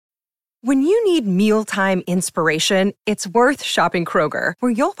When you need mealtime inspiration, it's worth shopping Kroger,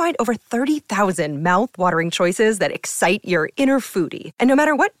 where you'll find over 30,000 mouth-watering choices that excite your inner foodie. And no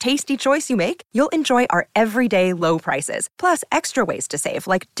matter what tasty choice you make, you'll enjoy our everyday low prices, plus extra ways to save,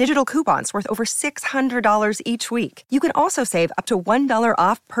 like digital coupons worth over $600 each week. You can also save up to $1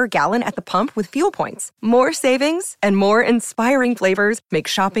 off per gallon at the pump with fuel points. More savings and more inspiring flavors make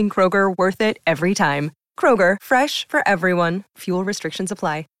shopping Kroger worth it every time. Kroger, fresh for everyone. Fuel restrictions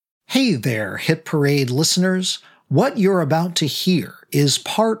apply. Hey there, Hit Parade listeners. What you're about to hear is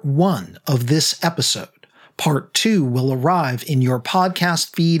part 1 of this episode. Part 2 will arrive in your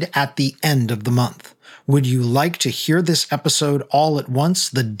podcast feed at the end of the month. Would you like to hear this episode all at once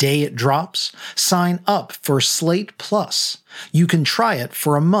the day it drops? Sign up for Slate Plus. You can try it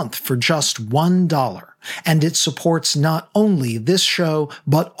for a month for just $1. And it supports not only this show,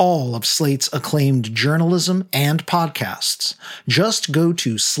 but all of Slate's acclaimed journalism and podcasts. Just go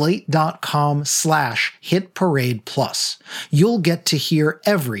to slate.com/hitparadeplus. You'll get to hear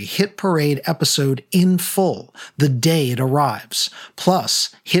every Hit Parade episode in full the day it arrives.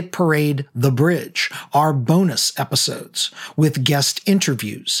 Plus, Hit Parade The Bridge, our bonus episodes, with guest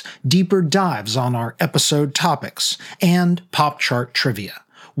interviews, deeper dives on our episode topics, and pop chart trivia.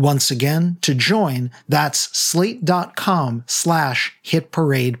 Once again, to join, that's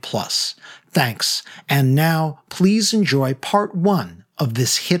slate.com/hitparadeplus. Thanks. And now, please enjoy part 1 of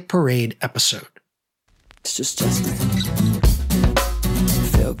this Hit Parade episode. It's just Justin.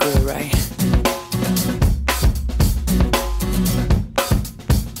 Feel good, right?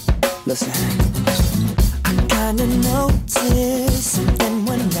 Listen. I kinda noticed something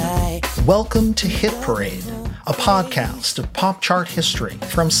one night. Welcome to Hit Parade, a podcast of pop chart history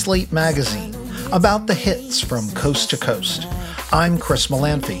from Slate Magazine, about the hits from coast to coast. I'm Chris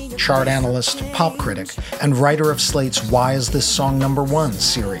Molanphy, chart analyst, pop critic, and writer of Slate's Why Is This Song Number 1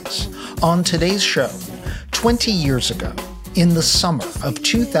 series. On today's show, 20 years ago, in the summer of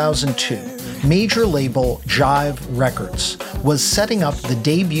 2002, major label Jive Records was setting up the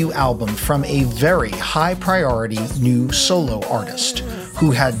debut album from a very high-priority new solo artist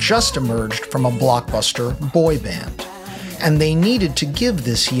who had just emerged from a blockbuster boy band. And they needed to give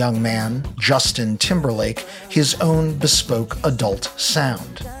this young man, Justin Timberlake, his own bespoke adult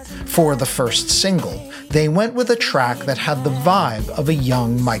sound. For the first single, they went with a track that had the vibe of a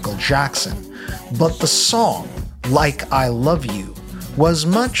young Michael Jackson. But the song, Like I Love You, was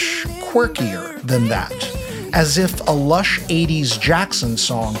much quirkier than that, as if a lush 80s Jackson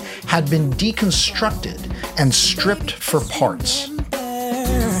song had been deconstructed and stripped for parts.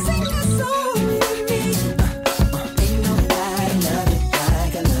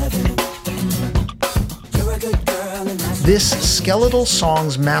 This skeletal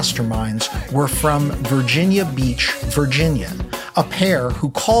song's masterminds were from Virginia Beach, Virginia, a pair who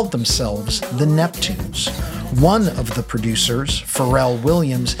called themselves the Neptunes. One of the producers, Pharrell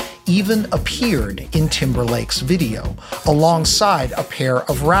Williams, even appeared in Timberlake's video, alongside a pair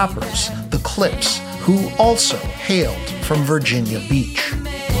of rappers, the Clips, who also hailed from Virginia Beach.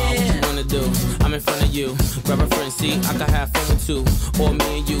 I'm in front of you, grab a friend, see, I can have fun with two. Or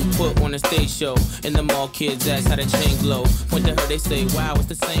me and you put on a stage show, and the mall kids ask how the chain glow. Point to her, they say, wow, it's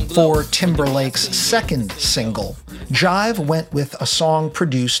the same glow. For Timberlake's second single, Jive went with a song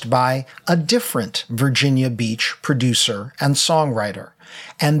produced by a different Virginia Beach producer and songwriter.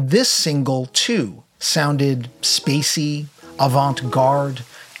 And this single, too, sounded spacey, avant-garde,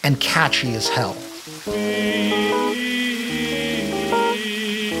 and catchy as hell.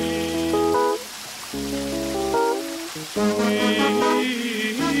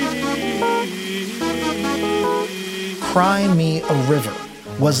 Cry Me a River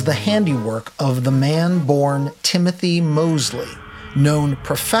was the handiwork of the man born Timothy Mosley, known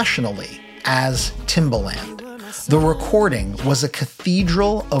professionally as Timbaland. The recording was a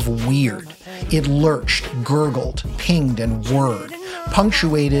cathedral of weird. It lurched, gurgled, pinged, and whirred,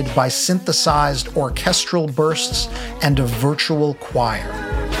 punctuated by synthesized orchestral bursts and a virtual choir.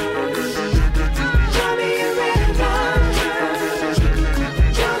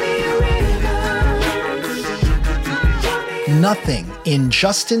 Nothing in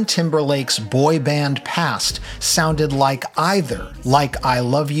Justin Timberlake's boy band past sounded like either Like I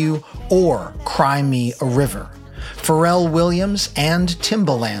Love You or Cry Me a River. Pharrell Williams and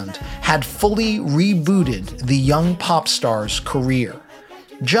Timbaland had fully rebooted the young pop star's career.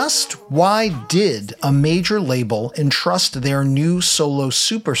 Just why did a major label entrust their new solo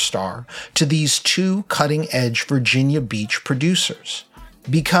superstar to these two cutting-edge Virginia Beach producers?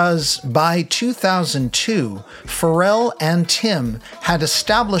 because by 2002, Pharrell and Tim had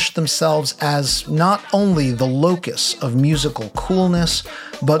established themselves as not only the locus of musical coolness,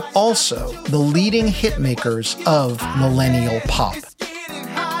 but also the leading hitmakers of millennial pop.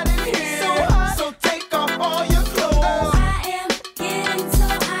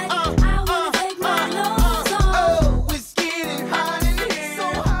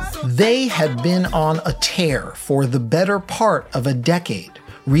 They had been on a tear for the better part of a decade,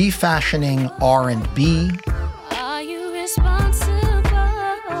 refashioning R&B,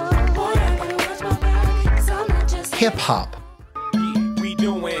 hip-hop, we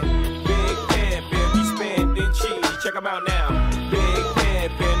doing big pimpin', spending cheese. Check 'em out now. Big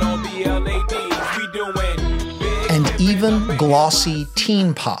pimpin' on BLADs. We doing big and even glossy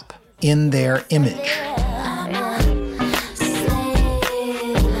teen pop in their image.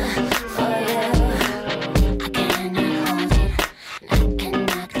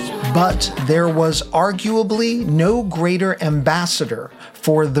 But there was arguably no greater ambassador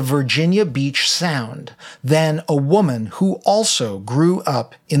for the Virginia Beach sound than a woman who also grew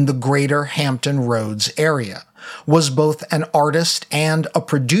up in the greater Hampton Roads area, was both an artist and a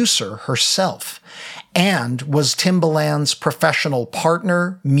producer herself, and was Timbaland's professional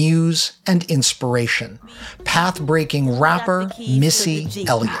partner, muse, and inspiration, path-breaking rapper Missy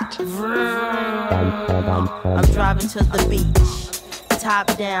Elliott. I'm driving to the beach.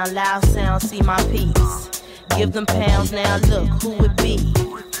 Top down, loud sound, see my piece. Give them pounds, now look who it be.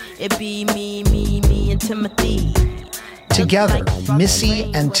 It be me, and Timothy. Together, Missy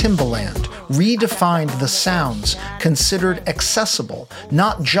and Timbaland redefined the sounds considered accessible,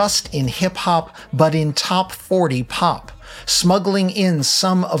 not just in hip-hop, but in top 40 pop, smuggling in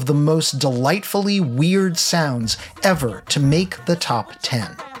some of the most delightfully weird sounds ever to make the top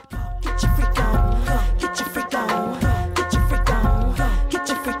 10. Get your freak on, get your freak on, get your freak on, get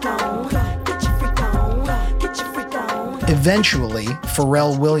your freak on, get your freak on, get your freak on. Eventually,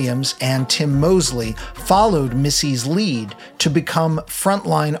 Pharrell Williams and Tim Mosley followed Missy's lead to become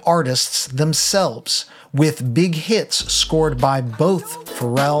frontline artists themselves, with big hits scored by both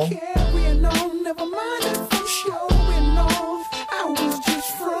Pharrell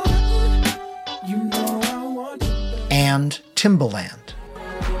and Timbaland.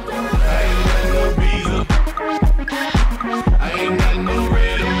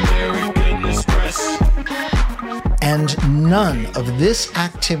 And none of this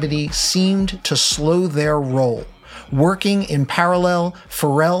activity seemed to slow their roll. Working in parallel,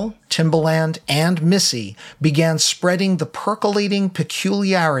 Pharrell, Timbaland, and Missy began spreading the percolating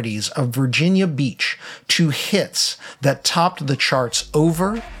peculiarities of Virginia Beach to hits that topped the charts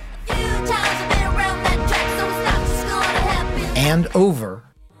over and over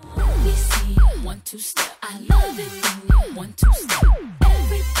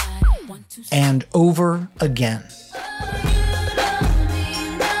and over again.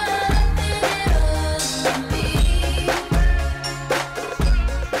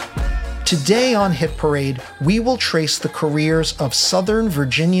 Today on Hit Parade, we will trace the careers of Southern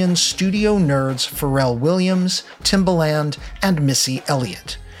Virginian studio nerds Pharrell Williams, Timbaland, and Missy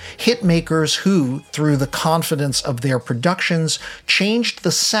Elliott. Hitmakers who, through the confidence of their productions, changed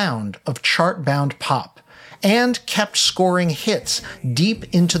the sound of chart-bound pop and kept scoring hits deep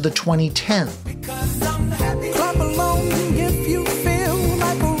into the 2010s. Clap along if you feel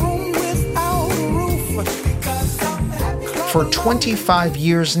like a room without a roof. For 25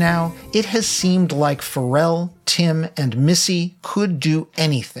 years now, it has seemed like Pharrell, Tim, and Missy could do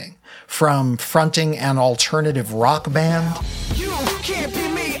anything, from fronting an alternative rock band You can't be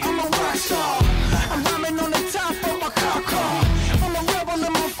me, I'm a rock star. I'm rhyming on the top of my car. I'm a rebel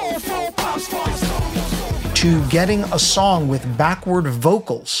in my 4-4 pop stars. to getting a song with backward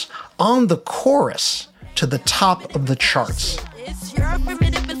vocals on the chorus to the top of the charts. It's your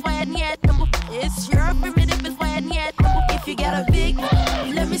primitive is when yet. It's your primitive is when yet. If you got a big,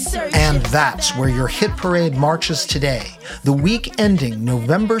 let me search. And that's where your Hit Parade marches today, the week ending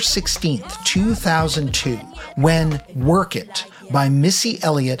November 16th, 2002, when Work It by Missy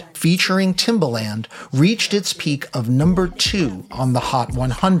Elliott featuring Timbaland reached its peak of number 2 on the Hot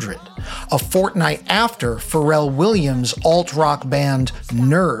 100, a fortnight after Pharrell Williams' alt-rock band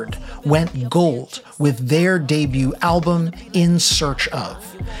Nerd went gold with their debut album In Search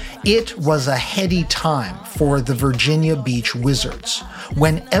Of. It was a heady time for the Virginia Beach Wizards,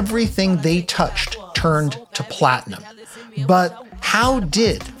 when everything they touched turned to platinum. But How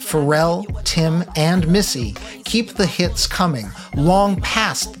did Pharrell, Tim, and Missy keep the hits coming long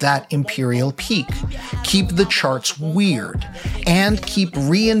past that imperial peak, keep the charts weird, and keep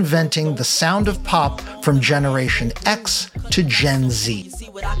reinventing the sound of pop from Generation X to Gen Z? See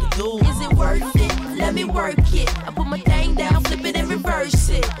what I can do. Is it worth it? Let me work it. I put my thing down, flip it and reverse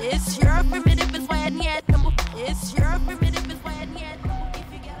it. It's your primitive, it's why yet. It's your primitive, it's why yet.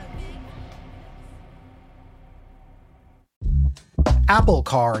 If you got a big Apple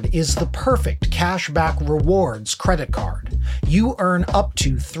Card is the perfect cashback rewards credit card. You earn up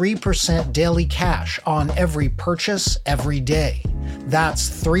to 3% daily cash on every purchase every day. That's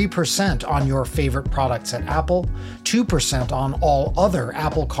 3% on your favorite products at Apple, 2% on all other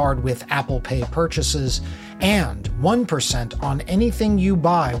Apple Card with Apple Pay purchases, and 1% on anything you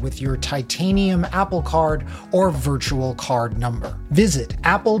buy with your titanium Apple Card or virtual card number. Visit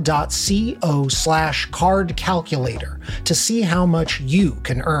apple.co/card calculator to see how much you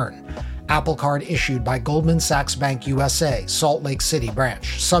can earn. Apple Card issued by Goldman Sachs Bank USA, Salt Lake City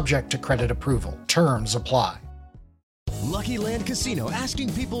branch, subject to credit approval. Terms apply. Lucky Land Casino,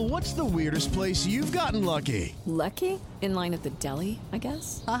 asking people, what's the weirdest place you've gotten lucky? Lucky? In line at the deli, I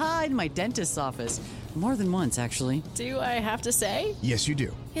guess? Aha, in my dentist's office. More than once, actually. Do I have to say? Yes, you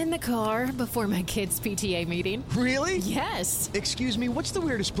do. In the car before my kids' PTA meeting. Really? Yes. Excuse me, what's the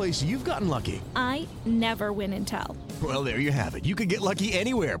weirdest place you've gotten lucky? I never win and tell. Well, there you have it. You can get lucky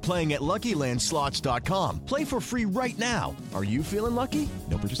anywhere, playing at LuckyLandSlots.com. Play for free right now. Are you feeling lucky?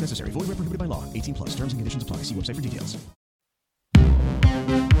 No purchase necessary. Void where prohibited by law. 18 plus. Terms and conditions apply. See website for details.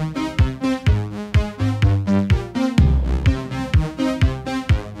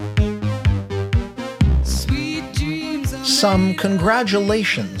 Some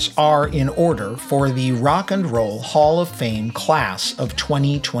congratulations are in order for the Rock and Roll Hall of Fame class of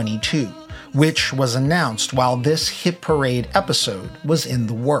 2022, which was announced while this Hit Parade episode was in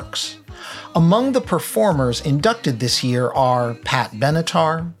the works. Among the performers inducted this year are Pat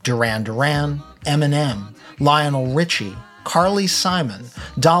Benatar, Duran Duran, Eminem, Lionel Richie, Carly Simon,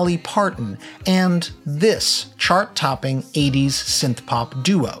 Dolly Parton, and this chart-topping 80s synth-pop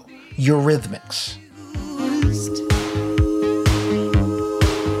duo, Eurythmics.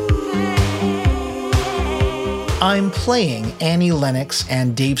 I'm playing Annie Lennox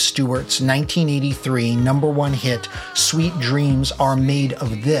and Dave Stewart's 1983 #1 hit, Sweet Dreams Are Made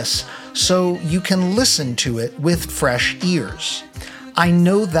of This, so you can listen to it with fresh ears. I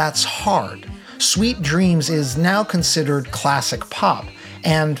know that's hard. Sweet Dreams is now considered classic pop,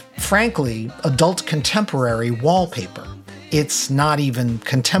 and frankly, adult contemporary wallpaper. It's not even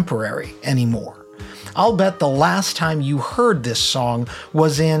contemporary anymore. I'll bet the last time you heard this song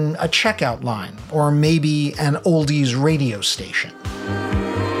was in a checkout line, or maybe an oldies radio station.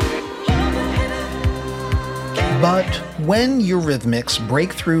 But when Eurythmics'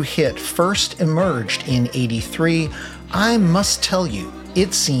 breakthrough hit first emerged in '83, I must tell you,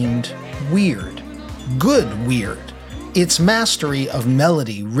 it seemed weird. Good weird. Its mastery of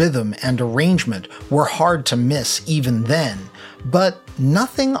melody, rhythm, and arrangement were hard to miss even then, but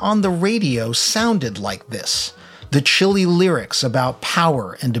nothing on the radio sounded like this. The chilly lyrics about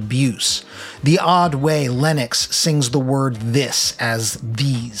power and abuse, the odd way Lennox sings the word this as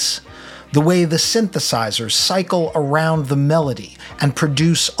these, the way the synthesizers cycle around the melody and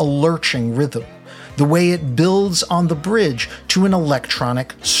produce a lurching rhythm, the way it builds on the bridge to an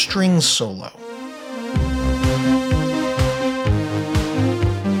electronic string solo.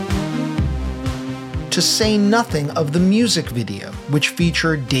 To say nothing of the music video, which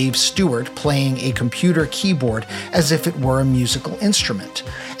featured Dave Stewart playing a computer keyboard as if it were a musical instrument,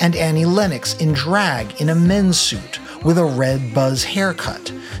 and Annie Lennox in drag in a men's suit with a red buzz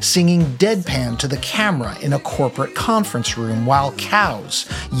haircut, singing deadpan to the camera in a corporate conference room while cows,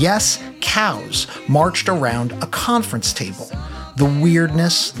 yes, cows, marched around a conference table. The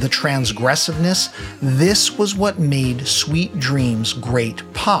weirdness, the transgressiveness, this was what made Sweet Dreams great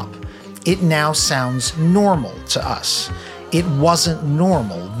pop. It now sounds normal to us. It wasn't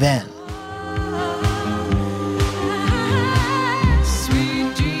normal then.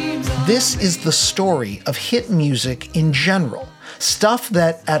 This is the story of hit music in general. Stuff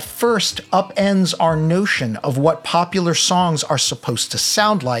that at first upends our notion of what popular songs are supposed to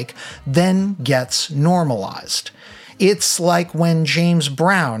sound like, then gets normalized. It's like when James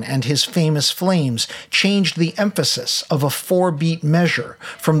Brown and his Famous Flames changed the emphasis of a 4-beat measure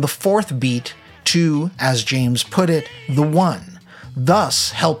from the 4th beat to, as James put it, the 1,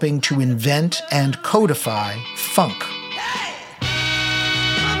 thus helping to invent and codify funk.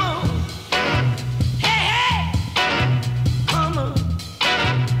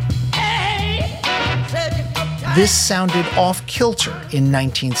 This sounded off-kilter in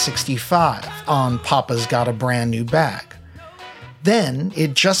 1965 on Papa's Got a Brand New Bag. Then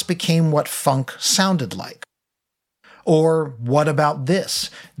it just became what funk sounded like. Or what about this?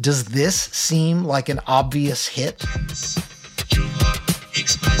 Does this seem like an obvious hit?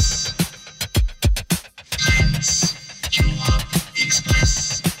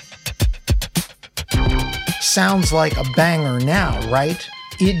 Sounds like a banger now, right?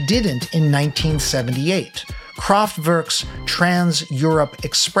 It didn't in 1978. Kraftwerk's Trans-Europe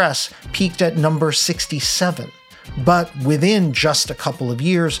Express peaked at number 67. But within just a couple of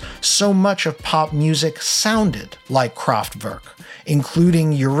years, so much of pop music sounded like Kraftwerk,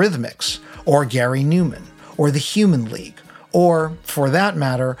 including Eurythmics, or Gary Newman, or the Human League, or, for that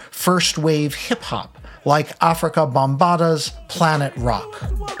matter, first-wave hip-hop, like Afrika Bambaata's Planet Rock.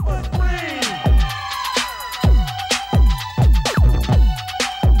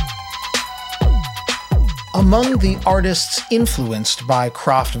 Among the artists influenced by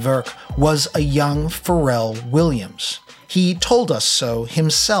Kraftwerk was a young Pharrell Williams. He told us so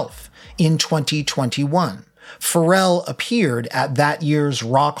himself in 2021. Pharrell appeared at that year's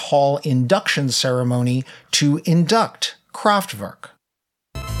Rock Hall induction ceremony to induct Kraftwerk.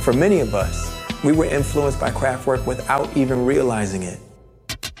 For many of us, we were influenced by Kraftwerk without even realizing it.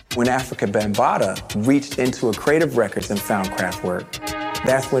 When Afrika Bambaataa reached into a Creative Records and found Kraftwerk,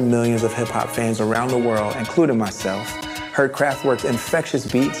 that's when millions of hip-hop fans around the world, including myself, heard Kraftwerk's infectious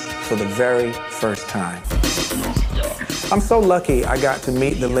beats for the very first time. I'm so lucky I got to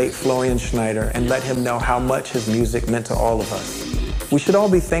meet the late Florian Schneider and let him know how much his music meant to all of us. We should all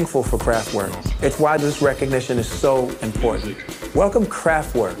be thankful for Kraftwerk. It's why this recognition is so important. Welcome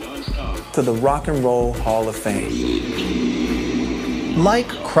Kraftwerk to the Rock and Roll Hall of Fame. Like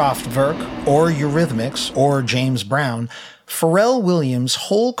Kraftwerk or Eurythmics or James Brown, Pharrell Williams'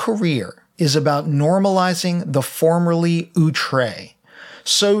 whole career is about normalizing the formerly outre.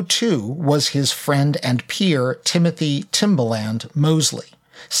 So too was his friend and peer Timothy Timbaland Mosley.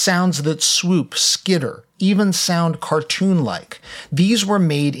 Sounds that swoop, skitter, even sound cartoon-like. These were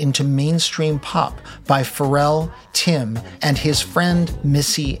made into mainstream pop by Pharrell, Tim, and his friend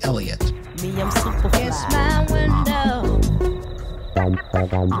Missy Elliott. Me, I'm super fly. My window.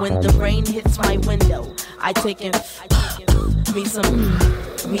 When the rain hits my window, I take it. Me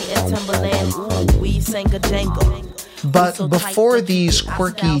and Timbaland, ooh, we sang a jangle. But before these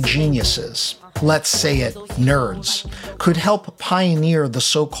quirky geniuses, let's say it, nerds, could help pioneer the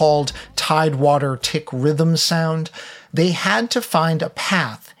so-called Tidewater tick rhythm sound, they had to find a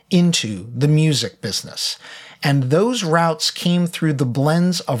path into the music business. And those routes came through the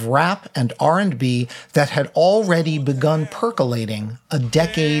blends of rap and R&B that had already begun percolating a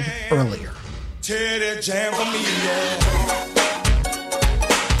decade earlier. Jam for me, yeah.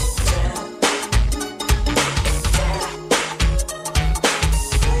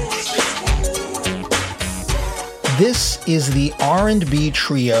 This is the R&B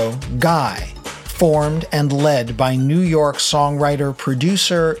trio Guy, formed and led by New York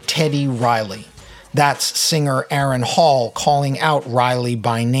songwriter-producer Teddy Riley. That's singer Aaron Hall calling out Riley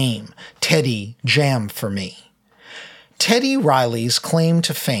by name. Teddy, jam for me. Teddy Riley's claim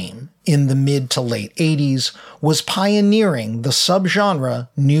to fame in the mid to late 80s was pioneering the subgenre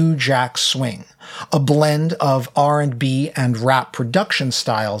New Jack Swing, a blend of R&B and rap production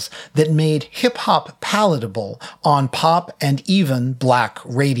styles that made hip-hop palatable on pop and even black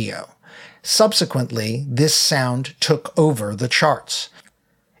radio. Subsequently, this sound took over the charts.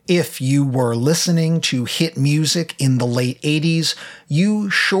 If you were listening to hit music in the late 80s, you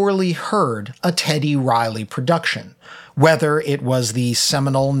surely heard a Teddy Riley production, whether it was the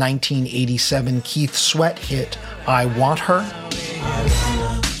seminal 1987 Keith Sweat hit, I Want Her,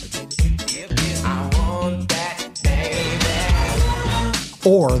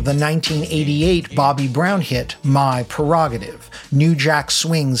 or the 1988 Bobby Brown hit, My Prerogative, New Jack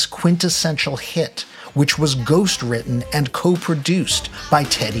Swing's quintessential hit, which was ghost-written and co-produced by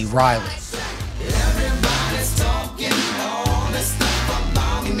Teddy Riley.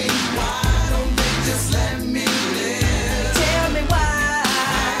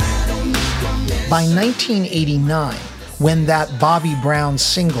 By 1989, when that Bobby Brown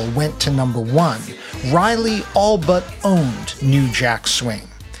single went to #1, Riley all but owned New Jack Swing.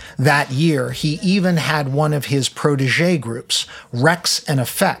 That year, he even had one of his protege groups, Rex and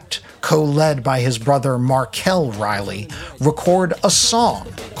Effect, co-led by his brother Markel Riley, record a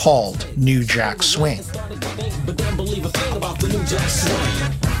song called New Jack Swing.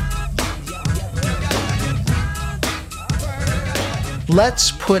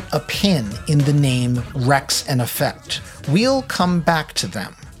 Let's put a pin in the name Rex and Effect. We'll come back to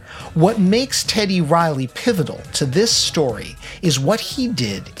them. What makes Teddy Riley pivotal to this story is what he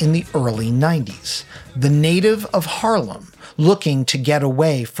did in the early 90s. The native of Harlem, looking to get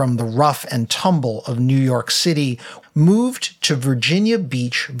away from the rough and tumble of New York City, moved to Virginia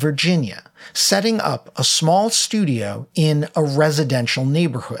Beach, Virginia, setting up a small studio in a residential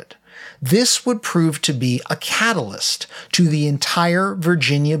neighborhood. This would prove to be a catalyst to the entire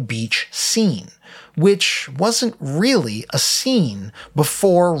Virginia Beach scene, which wasn't really a scene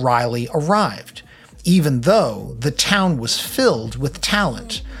before Riley arrived, even though the town was filled with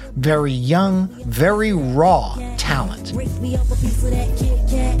talent, very young, very raw talent. Break me up a piece of that Kit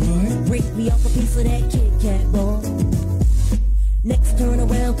Kat. Break me up a piece of that Kit Kat, boy. Next turn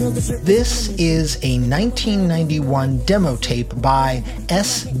around, 'cause the shirt. This is a 1991 demo tape by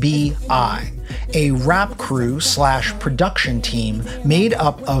SBI, a rap crew / production team made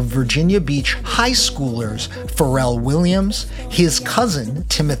up of Virginia Beach high schoolers Pharrell Williams, his cousin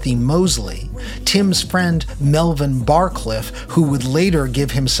Timothy Mosley, Tim's friend Melvin Barcliff, who would later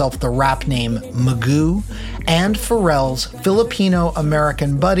give himself the rap name Magoo, and Pharrell's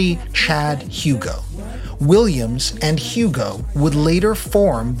Filipino-American buddy Chad Hugo. Williams and Hugo would later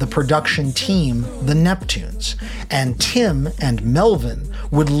form the production team The Neptunes, and Tim and Melvin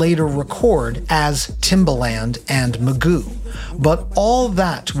would later record as Timbaland and Magoo. But all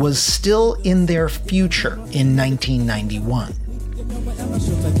that was still in their future in 1991.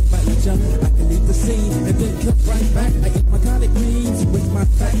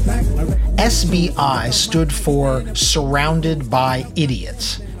 SBI stood for Surrounded by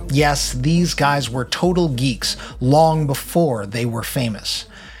Idiots. Yes, these guys were total geeks long before they were famous.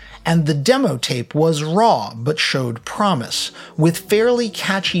 And the demo tape was raw but showed promise, with fairly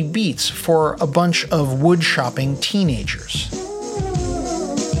catchy beats for a bunch of wood-shopping teenagers.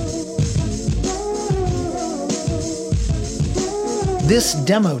 This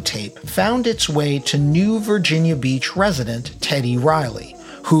demo tape found its way to new Virginia Beach resident Teddy Riley,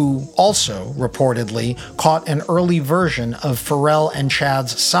 who also, reportedly, caught an early version of Pharrell and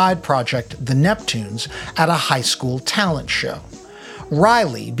Chad's side project, The Neptunes, at a high school talent show.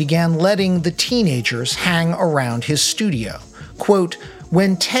 Riley began letting the teenagers hang around his studio. Quote,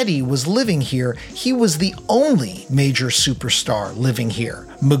 "When Teddy was living here, he was the only major superstar living here,"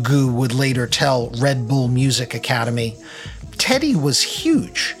 Magoo would later tell Red Bull Music Academy. Teddy was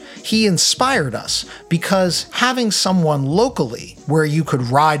huge. He inspired us because having someone locally where you could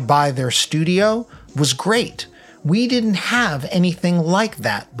ride by their studio was great. We didn't have anything like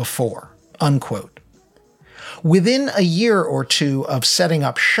that before, unquote. Within a year or two of setting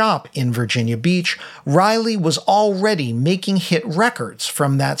up shop in Virginia Beach, Riley was already making hit records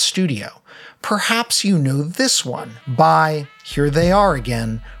from that studio. Perhaps you know this one by, here they are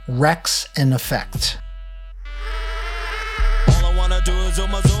again, Rex and Effect. All I wanna do is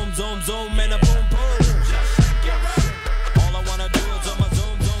zoom, zoom, zoom, zoom, and a boom, boom. All I wanna do is zoom,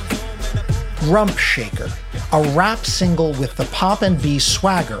 zoom, zoom, zoom, and a boom. Rump Shaker, a rap single with the pop and B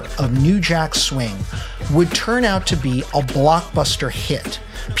swagger of New Jack Swing, would turn out to be a blockbuster hit,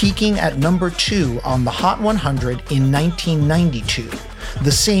 peaking at number 2 on the Hot 100 in 1992,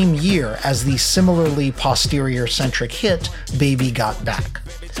 the same year as the similarly posterior-centric hit Baby Got Back.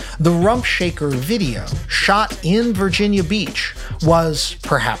 The Rump Shaker video, shot in Virginia Beach, was,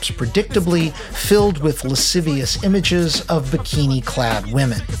 perhaps predictably, filled with lascivious images of bikini-clad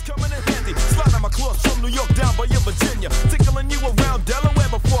women.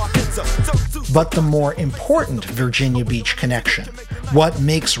 But the more important Virginia Beach connection, what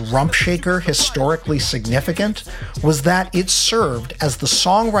makes Rump Shaker historically significant, was that it served as the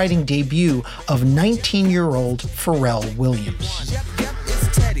songwriting debut of 19-year-old Pharrell Williams.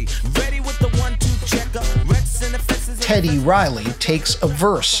 Teddy Riley takes a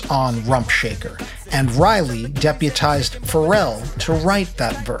verse on Rump Shaker, and Riley deputized Pharrell to write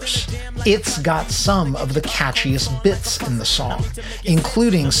that verse. It's got some of the catchiest bits in the song,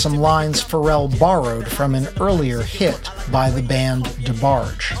 including some lines Pharrell borrowed from an earlier hit by the band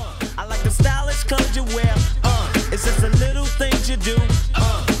DeBarge. I like the stylish clothes you wear, it's just the little things you do,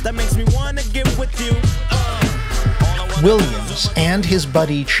 that makes me wanna get with you, Williams and his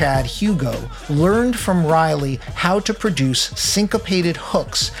buddy Chad Hugo learned from Riley how to produce syncopated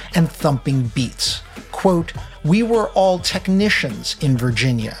hooks and thumping beats. Quote, "We were all technicians in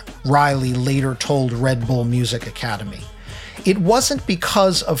Virginia," Riley later told Red Bull Music Academy. "It wasn't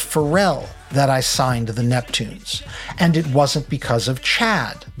because of Pharrell that I signed the Neptunes, and it wasn't because of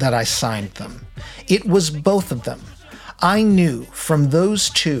Chad that I signed them. It was both of them. I knew from those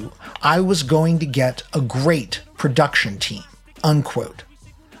two I was going to get a great production team," unquote.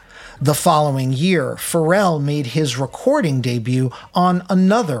 The following year, Pharrell made his recording debut on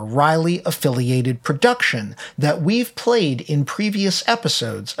another Riley-affiliated production that we've played in previous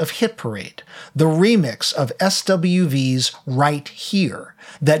episodes of Hit Parade, the remix of SWV's Right Here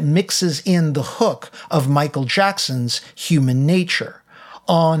that mixes in the hook of Michael Jackson's Human Nature.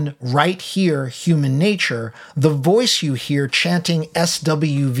 On Right Here, Human Nature, the voice you hear chanting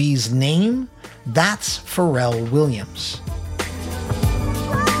SWV's name, that's Pharrell Williams.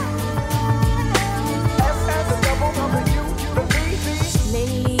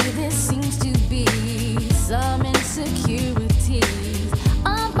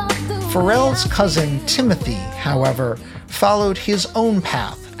 Pharrell's cousin Timothy, however, followed his own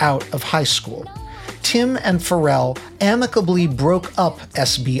path out of high school. Tim and Pharrell amicably broke up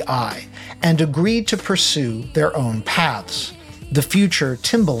SBI and agreed to pursue their own paths. The future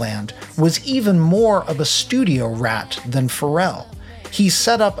Timbaland was even more of a studio rat than Pharrell. He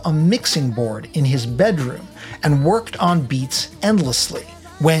set up a mixing board in his bedroom and worked on beats endlessly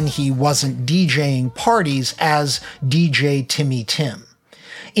when he wasn't DJing parties as DJ Timmy Tim.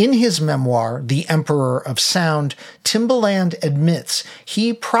 In his memoir, The Emperor of Sound, Timbaland admits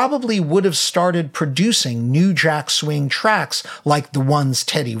he probably would have started producing New Jack Swing tracks like the ones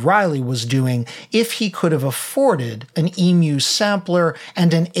Teddy Riley was doing if he could have afforded an EMU sampler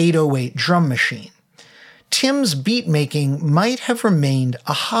and an 808 drum machine. Tim's beatmaking might have remained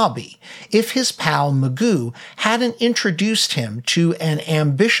a hobby if his pal Magoo hadn't introduced him to an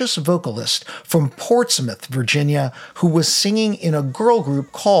ambitious vocalist from Portsmouth, Virginia, who was singing in a girl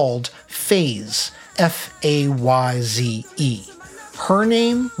group called Faze, F-A-Y-Z-E. Her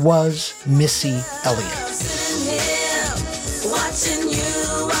name was Missy Elliott. Watching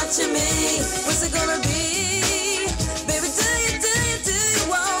you, watching me, what's it gonna be?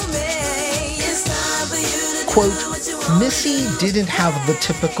 Quote, Missy didn't have the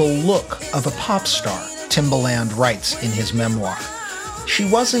typical look of a pop star, Timbaland writes in his memoir. She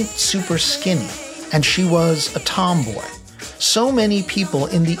wasn't super skinny, and she was a tomboy. So many people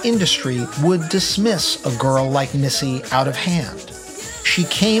in the industry would dismiss a girl like Missy out of hand. She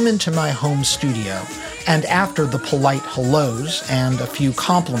came into my home studio, and after the polite hellos and a few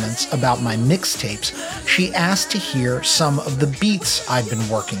compliments about my mixtapes, she asked to hear some of the beats I'd been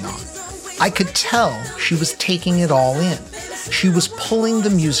working on. I could tell she was taking it all in. She was pulling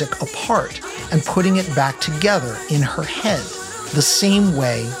the music apart and putting it back together in her head, the same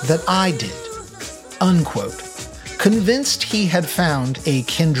way that I did. Unquote. Convinced he had found a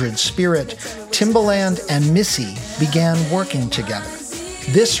kindred spirit, Timbaland and Missy began working together.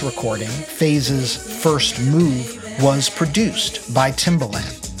 This recording, Faze's First Move, was produced by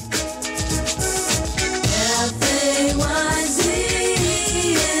Timbaland.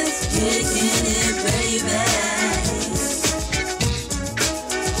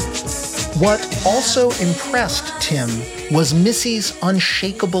 What also impressed Tim was Missy's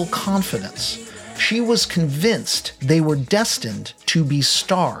unshakable confidence. She was convinced they were destined to be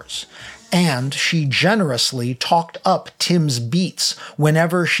stars, and she generously talked up Tim's beats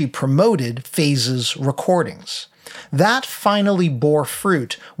whenever she promoted Faze's recordings. That finally bore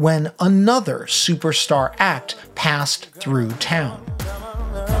fruit when another superstar act passed through town.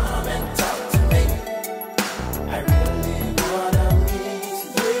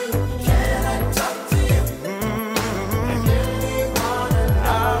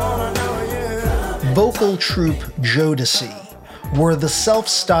 Vocal troupe Jodeci were the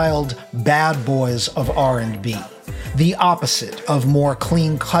self-styled bad boys of R&B, the opposite of more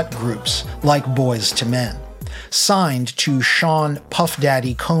clean-cut groups like Boyz II Men. Signed to Sean Puff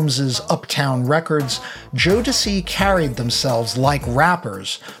Daddy Combs' Uptown Records, Jodeci carried themselves like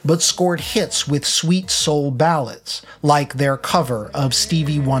rappers, but scored hits with sweet soul ballads, like their cover of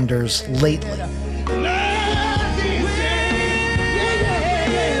Stevie Wonder's Lately.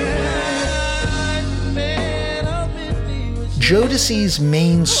 Jodeci's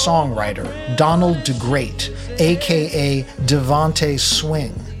main songwriter, Donald DeGrate, aka Devontae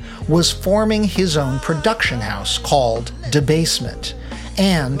Swing, was forming his own production house called Debasement.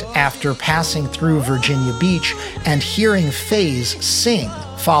 And after passing through Virginia Beach and hearing Faze sing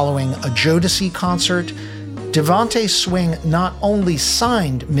following a Jodeci concert, Devontae Swing not only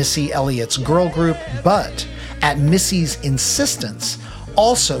signed Missy Elliott's girl group, but, at Missy's insistence,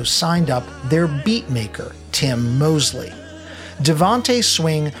 also signed up their beatmaker, Tim Mosley. Devontae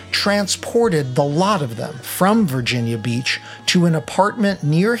Swing transported the lot of them from Virginia Beach to an apartment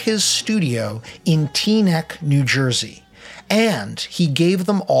near his studio in Teaneck, New Jersey. And he gave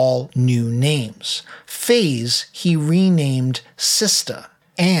them all new names. Faze he renamed Sista,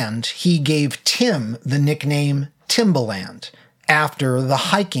 and he gave Tim the nickname Timbaland, after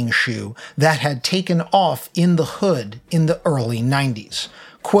the hiking shoe that had taken off in the hood in the early 90s.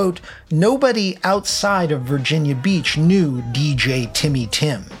 Quote, nobody outside of Virginia Beach knew DJ Timmy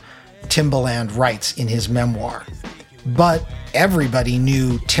Tim, Timbaland writes in his memoir. But everybody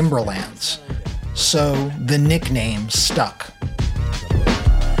knew Timberlands, so the nickname stuck.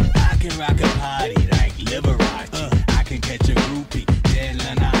 I can rock a party like Liberace. I can catch a groupie, then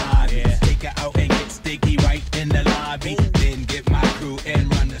learn a hobby. Take her out and get sticky right in the lobby. Then get my crew and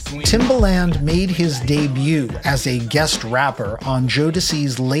run the swing. Timbaland made his debut as a guest rapper on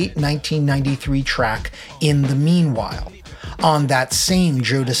Jodeci's late 1993 track In the Meanwhile. On that same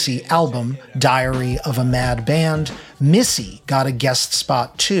Jodeci album, Diary of a Mad Band, Missy got a guest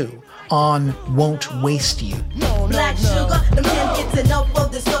spot too on Won't Waste You. Black sugar, them can't get enough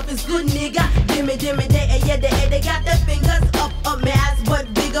of the stuff is good, nigga. Dimmy, they got their fingers up my ass,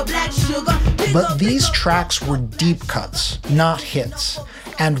 but bigger black sugar. But these tracks were deep cuts, not hits.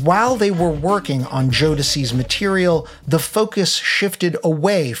 And while they were working on Jodeci's material, the focus shifted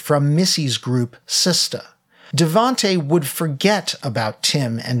away from Missy's group, Sista. Devontae would forget about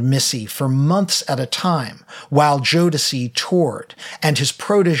Tim and Missy for months at a time while Jodeci toured and his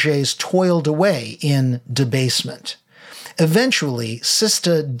protégés toiled away in debasement. Eventually,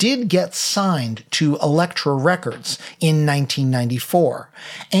 Sista did get signed to Elektra Records in 1994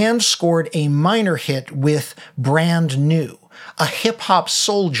 and scored a minor hit with Brand New, a hip-hop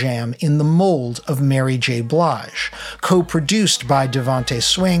soul jam in the mold of Mary J. Blige, co-produced by Devontae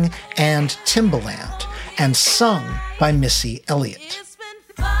Swing and Timbaland, and sung by Missy Elliott.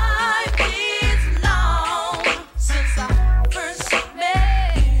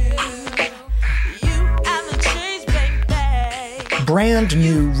 Brand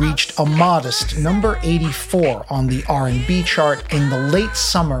New reached a modest number 84 on the R&B chart in the late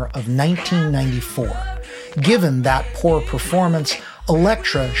summer of 1994. Given that poor performance,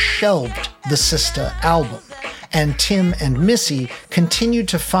 Elektra shelved the Sista album, and Tim and Missy continued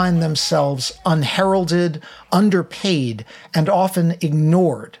to find themselves unheralded, underpaid, and often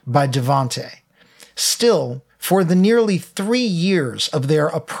ignored by Devontae. Still, for the nearly 3 years of their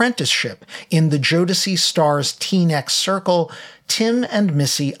apprenticeship in the Jodeci Stars Teen X circle, Tim and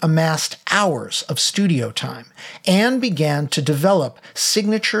Missy amassed hours of studio time and began to develop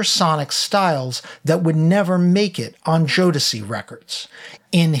signature sonic styles that would never make it on Jodeci records.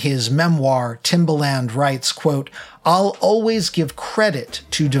 In his memoir, Timbaland writes, quote, "I'll always give credit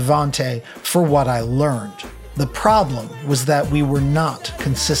to Devontae for what I learned. The problem was that we were not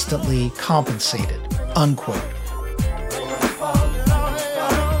consistently compensated," unquote.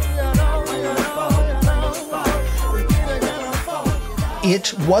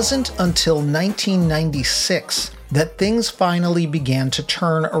 It wasn't until 1996 that things finally began to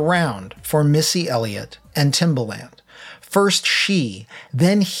turn around for Missy Elliott and Timbaland. First she,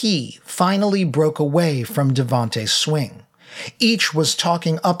 then he finally broke away from Devontae Swing. Each was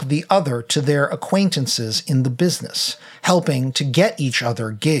talking up the other to their acquaintances in the business, helping to get each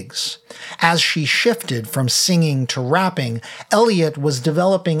other gigs. As she shifted from singing to rapping, Elliott was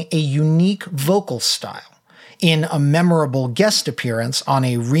developing a unique vocal style. In a memorable guest appearance on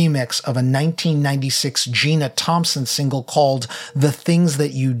a remix of a 1996 Gina Thompson single called The Things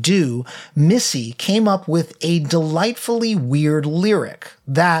That You Do, Missy came up with a delightfully weird lyric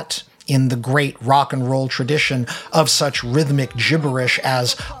that, in the great rock and roll tradition of such rhythmic gibberish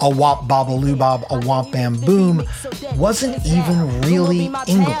as a wop babaloo bob, a womp bam boom, wasn't even really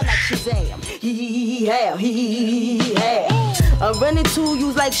English. I'm running to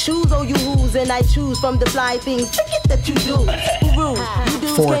use like shoes, oh you who's, and I choose from the fly things that you do.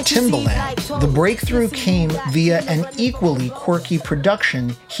 For Timbaland, the breakthrough came via an equally quirky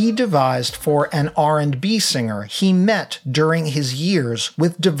production he devised for an R&B singer he met during his years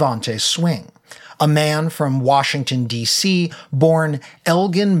with Devontae Swing, a man from Washington, D.C., born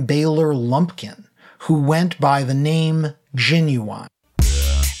Elgin Baylor Lumpkin, who went by the name Ginuwine.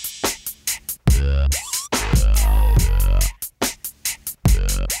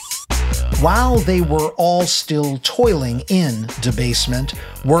 While they were all still toiling in debasement,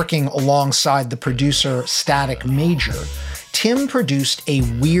 working alongside the producer Static Major, Tim produced a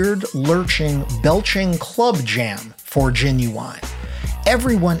weird, lurching, belching club jam for Ginuwine.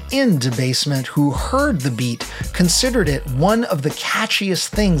 Everyone in Debasement who heard the beat considered it one of the catchiest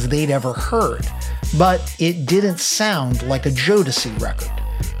things they'd ever heard, but it didn't sound like a Jodeci record.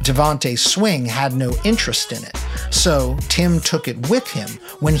 Devontae Swing had no interest in it, so Tim took it with him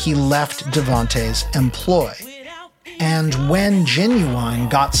when he left Devontae's employ. And when Ginuwine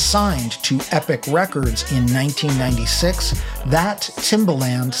got signed to Epic Records in 1996, that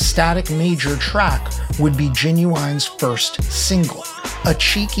Timbaland Static Major track would be Ginuwine's first single, a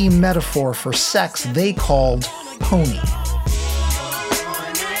cheeky metaphor for sex they called Pony.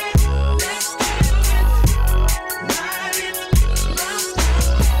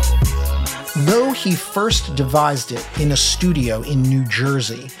 Though he first devised it in a studio in New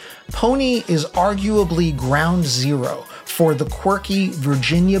Jersey, Pony is arguably ground zero for the quirky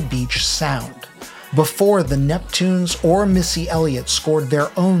Virginia Beach sound. Before the Neptunes or Missy Elliott scored their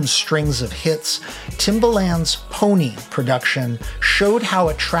own strings of hits, Timbaland's Pony production showed how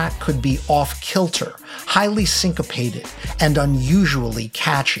a track could be off-kilter, highly syncopated, and unusually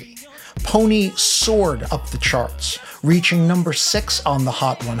catchy. Pony soared up the charts, reaching number 6 on the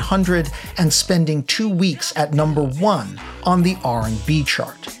Hot 100 and spending 2 weeks at number 1 on the R&B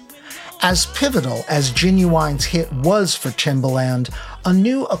chart. As pivotal as Ginuwine's hit was for Timbaland, A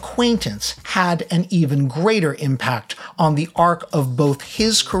New Acquaintance had an even greater impact on the arc of both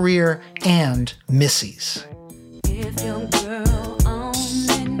his career and Missy's. If your girl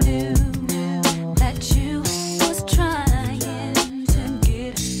only knew that you was trying to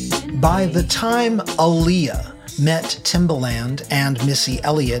get By the time Aaliyah met Timbaland and Missy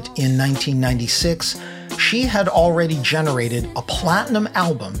Elliott in 1996, she had already generated a platinum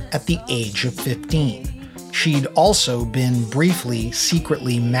album at the age of 15. She'd also been briefly,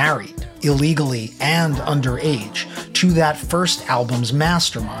 secretly married, illegally and underage, to that first album's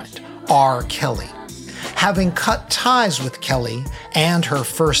mastermind, R. Kelly. Having cut ties with Kelly and her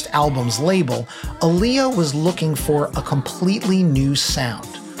first album's label, Aaliyah was looking for a completely new sound.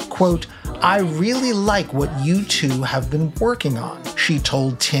 Quote, "I really like what you two have been working on," she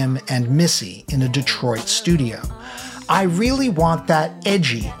told Tim and Missy in a Detroit studio. "I really want that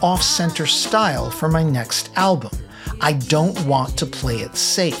edgy, off-center style for my next album. I don't want to play it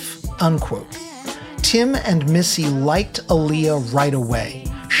safe," unquote. Tim and Missy liked Aaliyah right away.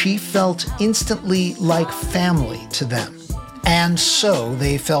 She felt instantly like family to them. And so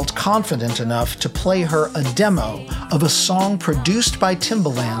they felt confident enough to play her a demo of a song produced by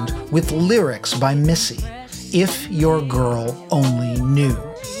Timbaland with lyrics by Missy, If Your Girl Only Knew.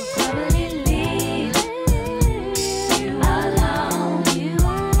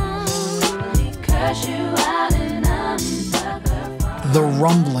 The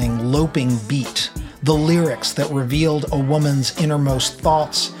rumbling, loping beat, the lyrics that revealed a woman's innermost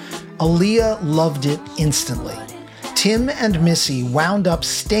thoughts, Aaliyah loved it instantly. Tim and Missy wound up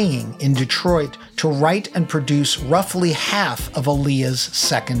staying in Detroit to write and produce roughly half of Aaliyah's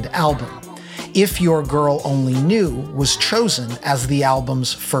second album. If Your Girl Only Knew was chosen as the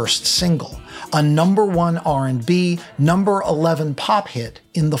album's first single, a number 1 R&B, number 11 pop hit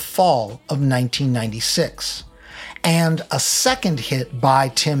in the fall of 1996. And a second hit by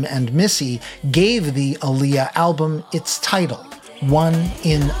Tim and Missy gave the Aaliyah album its title, One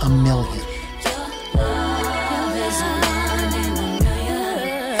in a Million.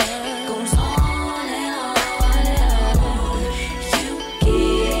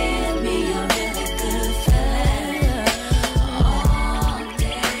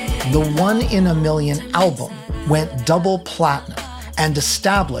 The One in a Million album went double platinum and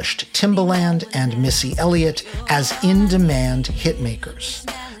established Timbaland and Missy Elliott as in-demand hitmakers.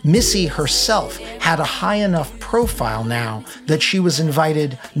 Missy herself had a high enough profile now that she was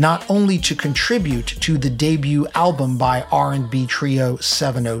invited not only to contribute to the debut album by R&B trio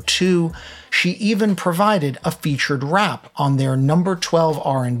 702, she even provided a featured rap on their number 12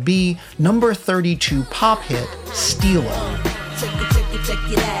 R&B, number 32 pop hit, Steelo. check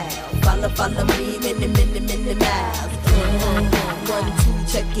it out. Follow me, many miles. 1,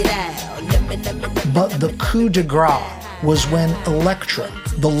 2, check it out. But the coup de grace was when Elektra,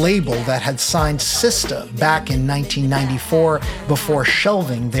 the label that had signed Sista back in 1994 before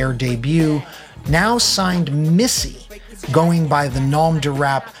shelving their debut, now signed Missy, going by the nom de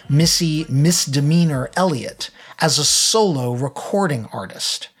rap Missy Misdemeanor Elliott, as a solo recording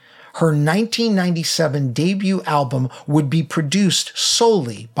artist. Her 1997 debut album would be produced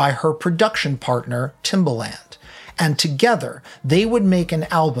solely by her production partner, Timbaland. And together, they would make an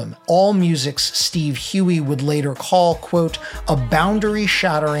album AllMusic's Steve Huey would later call, quote, a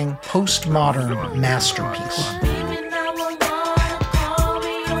boundary-shattering postmodern masterpiece.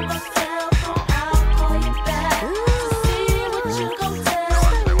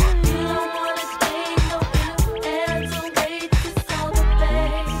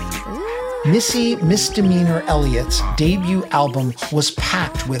 Missy Misdemeanor Elliott's debut album was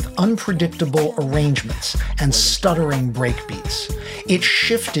packed with unpredictable arrangements and stuttering breakbeats. It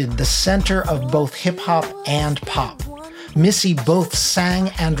shifted the center of both hip-hop and pop, Missy both sang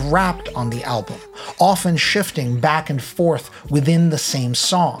and rapped on the album, often shifting back and forth within the same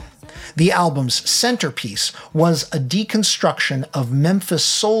song. The album's centerpiece was a deconstruction of Memphis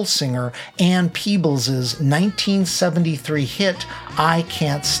soul singer Ann Peebles' 1973 hit, I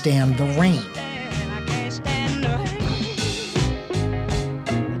Can't Stand the Rain.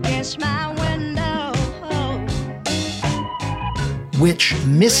 Which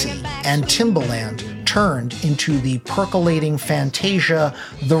Missy and Timbaland turned into the percolating fantasia,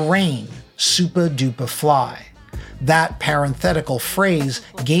 The Rain, Supa Dupa Fly. That parenthetical phrase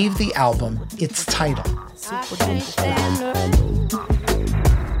gave the album its title.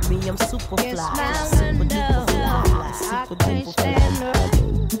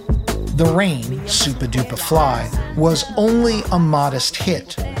 The Rain, Supa Dupa Fly, was only a modest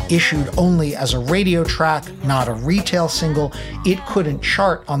hit. Issued only as a radio track, not a retail single, it couldn't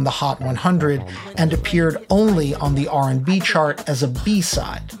chart on the Hot 100 and appeared only on the R&B chart as a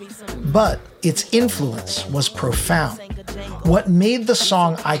B-side. But its influence was profound. What made the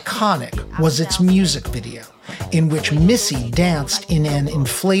song iconic was its music video, in which Missy danced in an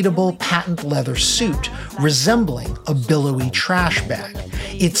inflatable patent leather suit resembling a billowy trash bag,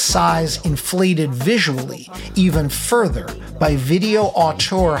 its size inflated visually even further by video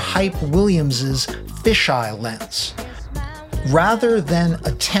auteur Hype Williams' fisheye lens. Rather than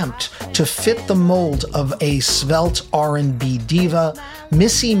attempt to fit the mold of a svelte R&B diva,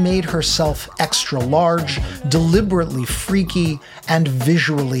 Missy made herself extra large, deliberately freaky, and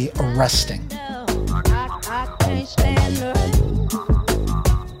visually arresting.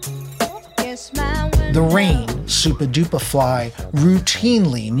 The Rain, Supa Dupa Fly,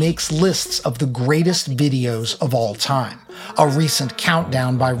 routinely makes lists of the greatest videos of all time. A recent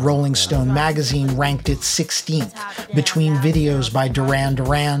countdown by Rolling Stone magazine ranked it 16th, between videos by Duran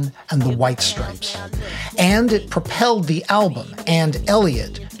Duran and the White Stripes. And it propelled the album and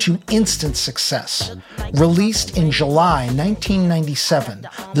Elliott to instant success. Released in July 1997,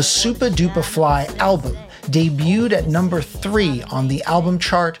 the Supa Dupa Fly album debuted at number 3 on the album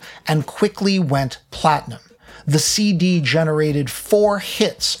chart and quickly went platinum. The CD generated 4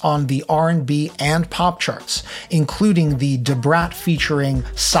 hits on the R&B and pop charts, including the Da Brat featuring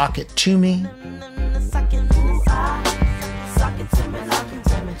Sock It To Me,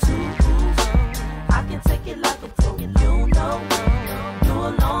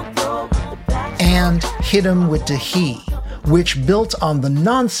 and Hit 'Em With Da He, which built on the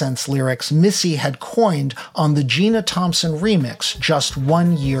nonsense lyrics Missy had coined on the Gina Thompson remix just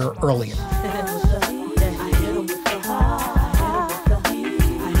 1 year earlier.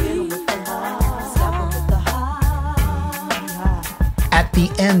 At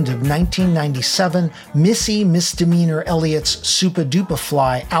the end of 1997, Missy Misdemeanor Elliott's Supa Dupa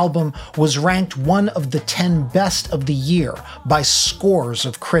Fly album was ranked one of the 10 best of the year by scores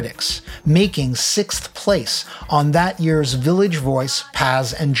of critics, making 6th place on that year's Village Voice,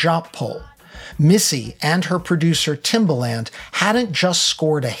 Paz and Jop poll. Missy and her producer Timbaland hadn't just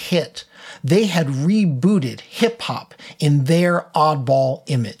scored a hit, they had rebooted hip-hop in their oddball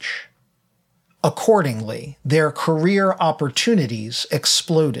image. Accordingly, their career opportunities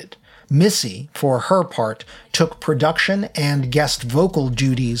exploded. Missy, for her part, took production and guest vocal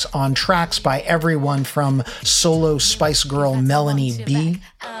duties on tracks by everyone from solo Spice Girl Melanie B,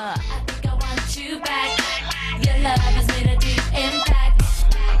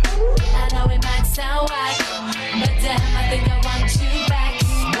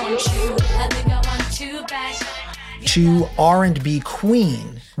 to R&B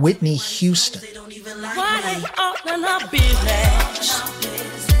queen Whitney Houston. Why they all in our business?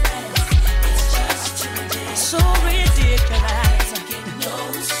 So ridiculous.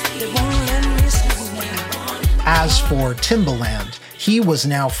 They won't let me sleep. As for Timbaland, he was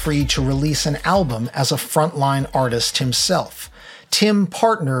now free to release an album as a frontline artist himself. Tim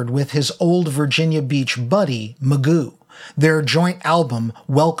partnered with his old Virginia Beach buddy, Magoo. Their joint album,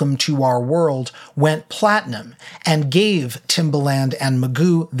 Welcome to Our World, went platinum and gave Timbaland and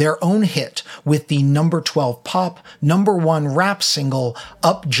Magoo their own hit with the number 12 pop, number 1 rap single,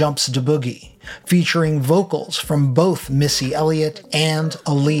 Up Jumps Da Boogie, featuring vocals from both Missy Elliott and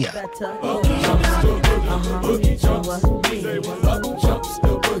Aaliyah.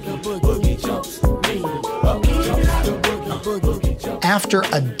 After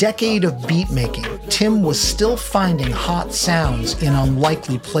a decade of beatmaking, Tim was still finding hot sounds in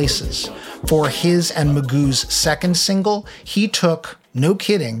unlikely places. For his and Magoo's second single, he took, no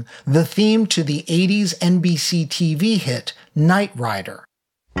kidding, the theme to the 80s NBC TV hit Knight Rider.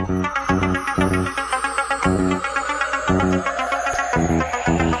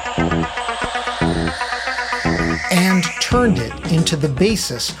 And turned it into the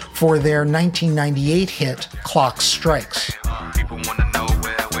basis for their 1998 hit Clock Strikes. People wanna know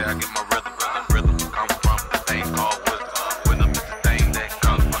where I get my rhythm come from. The thing called wisdom. Rhythm is the thing that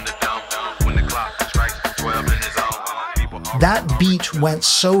comes from the dome. When the clock strikes 12 in his own. That beat went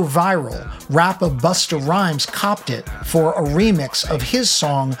so viral, rapper Busta Rhymes copped it for a remix of his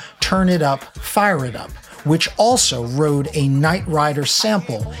song Turn It Up, Fire It Up, which also rode a Knight Rider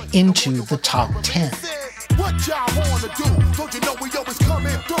sample into the top 10. What y'all wanna do? Don't you know we always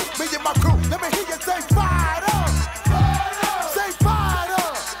coming through? Me and my crew, let me hear you say fired up. Say fired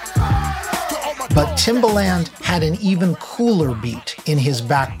up. But Timbaland had an even cooler beat in his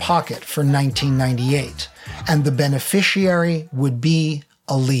back pocket for 1998, and the beneficiary would be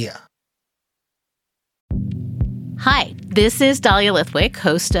Aaliyah. Hi, this is Dahlia Lithwick,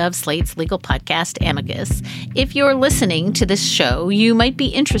 host of Slate's legal podcast, Amicus. If you're listening to this show, you might be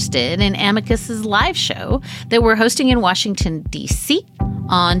interested in Amicus's live show that we're hosting in Washington, D.C.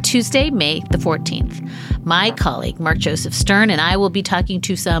 on Tuesday, May the 14th. My colleague, Mark Joseph Stern, and I will be talking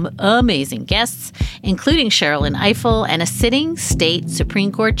to some amazing guests, including Sherrilyn Ifill and a sitting state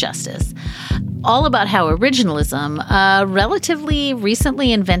Supreme Court justice, all about how originalism, a relatively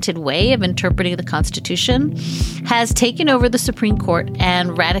recently invented way of interpreting the Constitution, has taken over the Supreme Court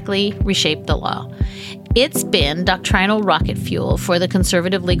and radically reshaped the law. It's been doctrinal rocket fuel for the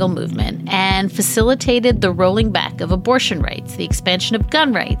conservative legal movement and facilitated the rolling back of abortion rights, the expansion of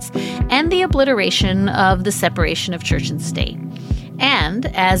gun rights, and the obliteration of the separation of church and state. And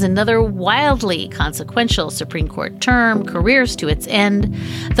as another wildly consequential Supreme Court term careers to its end,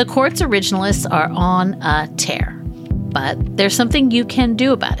 the court's originalists are on a tear. But there's something you can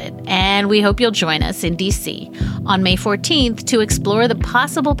do about it, and we hope you'll join us in D.C. on May 14th to explore the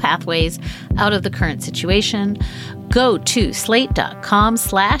possible pathways out of the current situation. Go to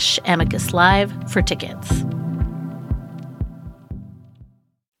slate.com/Amicus Live for tickets.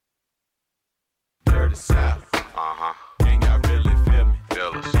 Dirty South. Can y'all really feel me?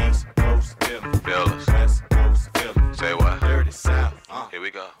 Feel us. East Coast, feel me. Feel us. West Coast, feel me. Say what? Dirty South. Here we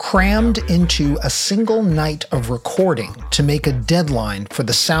go. Crammed into a single night of recording to make a deadline for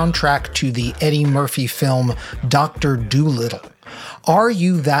the soundtrack to the Eddie Murphy film Dr. Dolittle, Are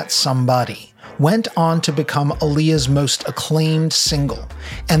You That Somebody went on to become Aaliyah's most acclaimed single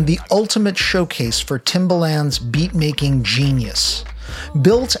and the ultimate showcase for Timbaland's beat-making genius.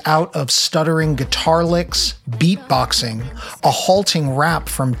 Built out of stuttering guitar licks, beatboxing, a halting rap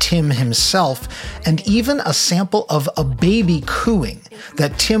from Tim himself, and even a sample of a baby cooing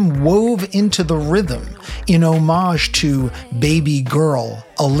that Tim wove into the rhythm in homage to baby girl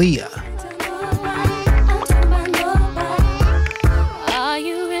Aaliyah.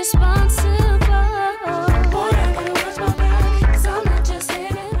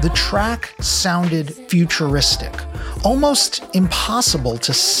 The track sounded futuristic, almost impossible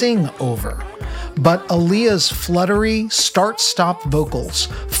to sing over. But Aaliyah's fluttery, start-stop vocals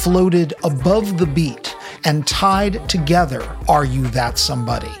floated above the beat and tied together Are You That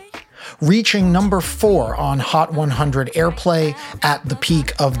Somebody, reaching number 4 on Hot 100 airplay at the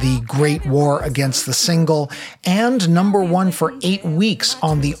peak of the Great War Against the Single, and number 1 for 8 weeks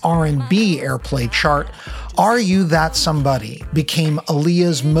on the R&B airplay chart. Are You That Somebody became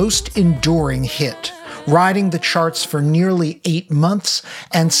Aaliyah's most enduring hit, riding the charts for nearly 8 months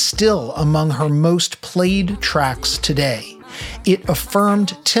and still among her most played tracks today. It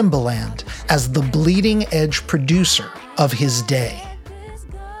affirmed Timbaland as the bleeding-edge producer of his day.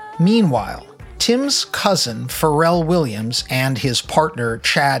 Meanwhile, Tim's cousin Pharrell Williams and his partner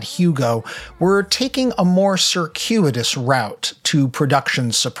Chad Hugo were taking a more circuitous route to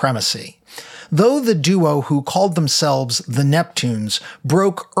production supremacy. Though the duo, who called themselves the Neptunes,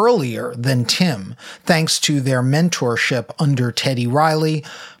 broke earlier than Tim, thanks to their mentorship under Teddy Riley,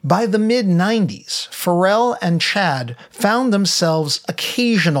 by the mid-90s, Pharrell and Chad found themselves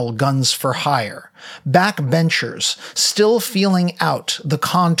occasional guns for hire, backbenchers still feeling out the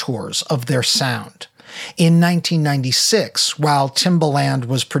contours of their sound. In 1996, while Timbaland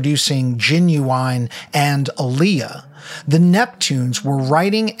was producing Genuine and Aaliyah, the Neptunes were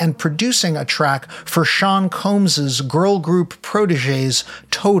writing and producing a track for Sean Combs's girl group protege's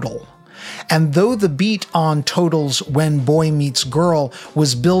Total. And though the beat on Total's When Boy Meets Girl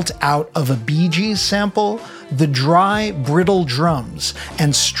was built out of a Bee Gees sample, the dry, brittle drums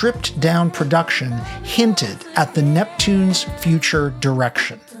and stripped-down production hinted at the Neptunes' future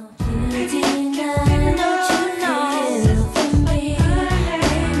direction.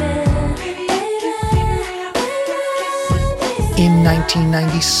 In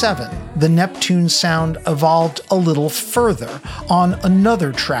 1997, the Neptune sound evolved a little further on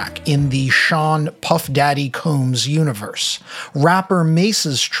another track in the Sean Puff Daddy Combs universe, rapper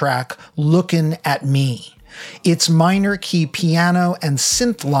Mace's track Lookin' at Me. Its minor key piano and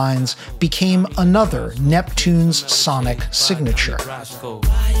synth lines became another Neptune's sonic signature.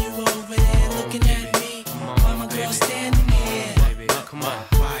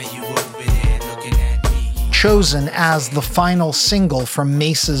 Chosen as the final single from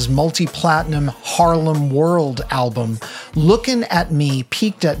Mace's multi-platinum Harlem World album, Lookin' at Me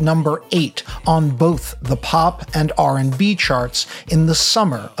peaked at number 8 on both the pop and R&B charts in the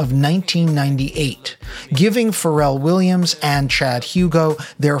summer of 1998, giving Pharrell Williams and Chad Hugo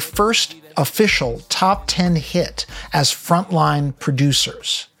their first official top 10 hit as frontline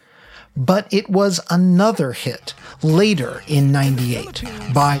producers. But it was another hit later in '98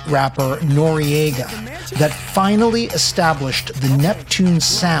 by rapper Noreaga that finally established the Neptune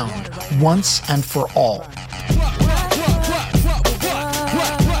sound once and for all.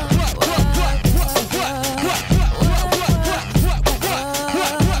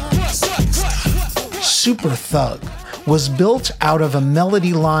 Super Thug was built out of a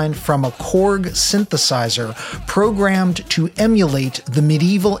melody line from a Korg synthesizer programmed to emulate the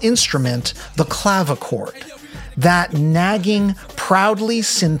medieval instrument, the clavichord. That nagging, proudly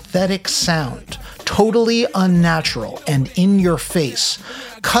synthetic sound, totally unnatural and in your face,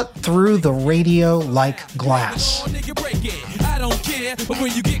 cut through the radio like glass. I don't care, but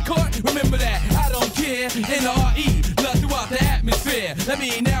when you get caught, remember that. I don't care. N-R-E, love throughout the atmosphere.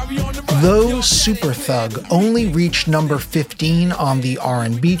 Though Super Thug only reached number 15 on the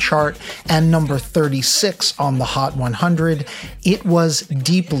R&B chart and number 36 on the Hot 100, it was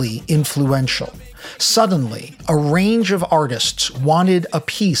deeply influential. Suddenly, a range of artists wanted a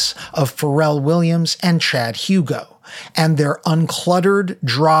piece of Pharrell Williams and Chad Hugo and their uncluttered,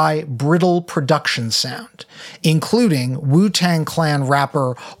 dry, brittle production sound, including Wu-Tang Clan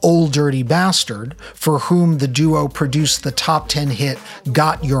rapper Ol' Dirty Bastard, for whom the duo produced the top 10 hit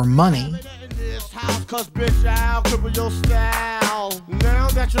Got Your Money. Cause bitch, I'll cripple your style. Now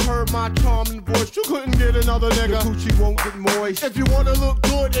that you heard my charming voice, you couldn't get another nigga. The coochie won't get moist. If you wanna look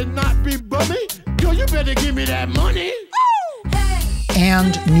good and not be bummy, yo, you better give me that money.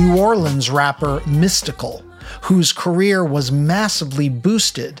 And New Orleans rapper Mystical, whose career was massively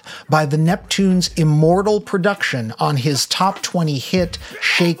boosted by the Neptune's immortal production on his top 20 hit,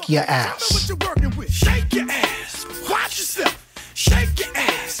 Shake Ya Ass. Shake your ass. Watch yourself. Shake your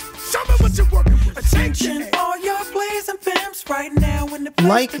ass. Show me what you're working with. Attention, all your blazing pimps right now in the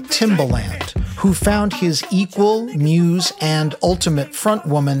Like Timbaland, who found his equal, muse, and ultimate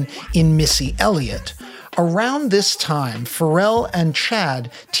frontwoman in Missy Elliott, around this time, Pharrell and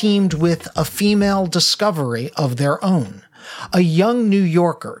Chad teamed with a female discovery of their own, a young New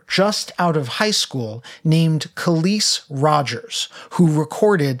Yorker just out of high school named Khalees Rogers, who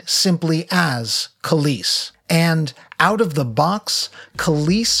recorded simply as Khalees. And out of the box,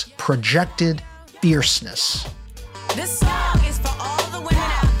 Khalees projected fierceness. This song is for all the women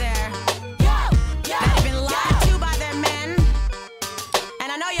out there that have been lied to by their men.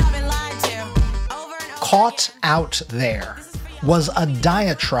 And I know y'all been lied to over and over. Caught Out There was a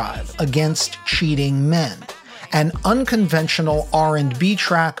diatribe against cheating men, an unconventional R&B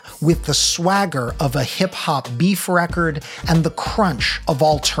track with the swagger of a hip-hop beef record and the crunch of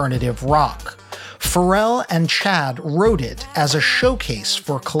alternative rock. Pharrell and Chad wrote it as a showcase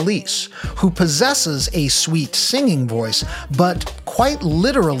for Khalees, who possesses a sweet singing voice, but quite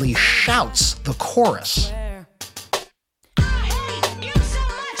literally shouts the chorus.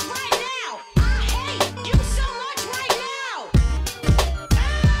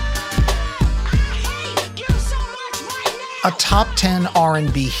 A top 10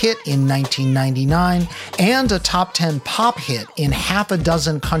 R&B hit in 1999 and a top 10 pop hit in half a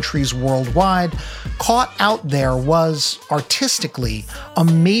dozen countries worldwide, Caught Out There was, artistically, a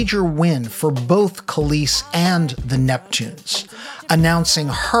major win for both Khalees and the Neptunes, announcing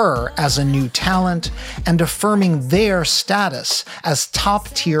her as a new talent and affirming their status as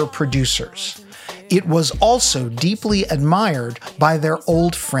top-tier producers. It was also deeply admired by their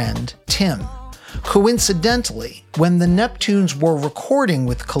old friend, Tim. Coincidentally, when the Neptunes were recording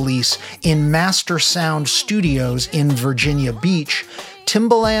with Khalees in Master Sound Studios in Virginia Beach,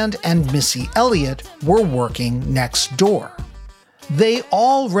 Timbaland and Missy Elliott were working next door. They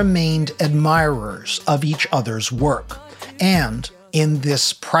all remained admirers of each other's work, and in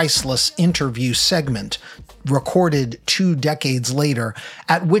this priceless interview segment, recorded 2 decades later,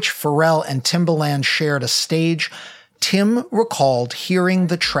 at which Pharrell and Timbaland shared a stage, Tim recalled hearing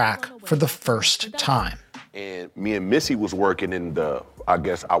the track for the first time. And me and Missy was working in the, I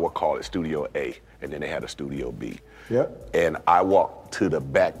guess I would call it Studio A, and then they had a Studio B. Yep. And I walked to the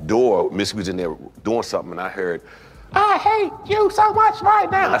back door. Missy was in there doing something, and I heard, "I hate you so much right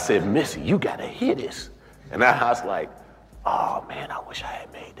now." I said, "Missy, you gotta hear this." And I was like, "Oh man, I wish I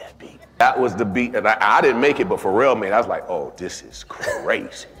had made that beat." That was the beat, and I didn't make it, but Pharrell made it. I was like, "Oh, this is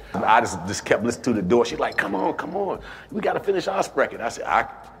crazy." I just kept listening to the door. She's like, come on. We gotta finish our record. I said,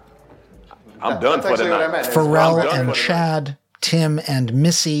 I'm done for the night. Pharrell and Chad, Tim and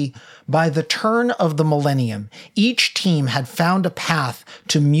Missy, by the turn of the millennium, each team had found a path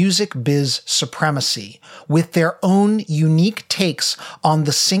to music biz supremacy with their own unique takes on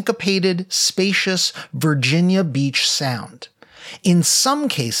the syncopated, spacious Virginia Beach sound. In some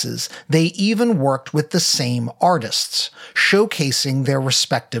cases, they even worked with the same artists, showcasing their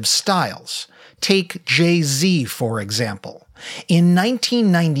respective styles. Take Jay-Z, for example. In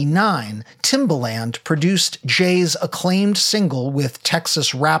 1999, Timbaland produced Jay's acclaimed single with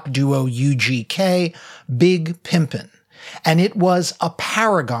Texas rap duo UGK, Big Pimpin', and it was a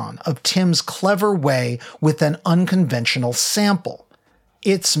paragon of Tim's clever way with an unconventional sample.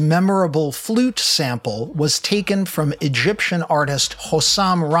 Its memorable flute sample was taken from Egyptian artist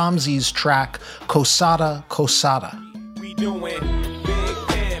Hossam Ramzi's track Kosada Kosada. We doing big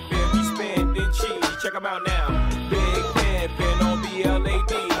pimpin', we spending cheese. Check 'em out now. Big pimpin' on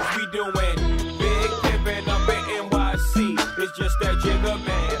BLAD. We doing big pimpin' up in NYC. It's just that jigger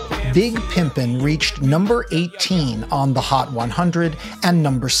man. Big Pimpin' reached number 18 on the Hot 100 and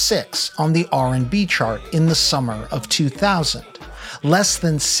number 6 on the R&B chart in the summer of 2000. Less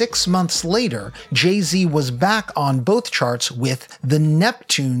than 6 months later, Jay-Z was back on both charts with the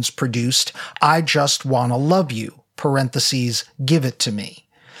Neptunes produced I Just Wanna Love You, parentheses, Give It To Me.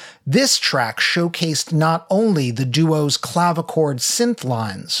 This track showcased not only the duo's clavichord synth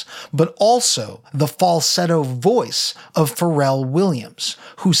lines, but also the falsetto voice of Pharrell Williams,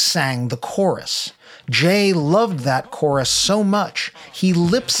 who sang the chorus. Jay loved that chorus so much, he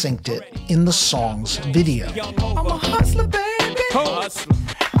lip-synced it in the song's video. I'm a hustler, baby.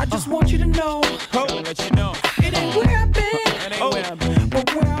 I just want you to know. It ain't where I've been,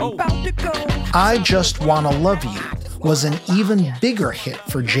 but where I'm about to go. I Just Wanna Love You was an even bigger hit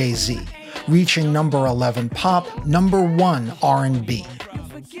for Jay-Z, reaching number 11 pop, number 1 R&B.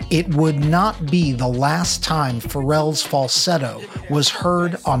 It would not be the last time Pharrell's falsetto was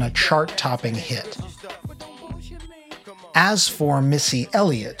heard on a chart-topping hit. As for Missy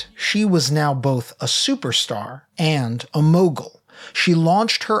Elliott, she was now both a superstar and a mogul. She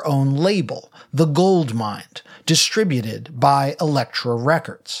launched her own label, The Goldmind, distributed by Elektra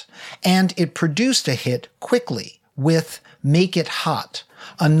Records, and it produced a hit quickly with Make It Hot,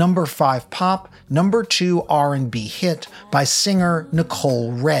 a number 5 pop, number 2 R&B hit by singer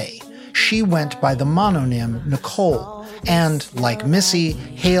Nicole Ray. She went by the mononym Nicole and, like Missy,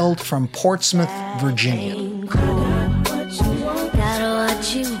 hailed from Portsmouth, Virginia.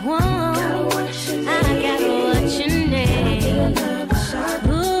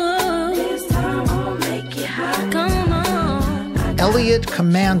 Elliott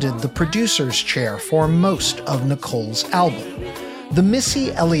commanded the producer's chair for most of Nicole's album. The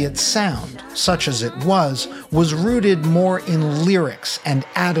Missy Elliott sound, such as it was rooted more in lyrics and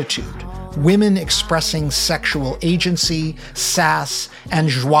attitude, women expressing sexual agency, sass, and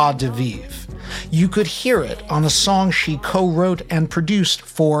joie de vivre. You could hear it on a song she co-wrote and produced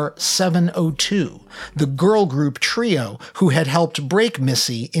for 702, the girl group trio who had helped break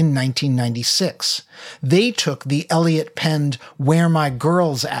Missy in 1996. They took the Elliott-penned Where My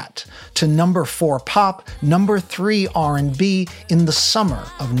Girls At to number 4 pop, number 3 R&B in the summer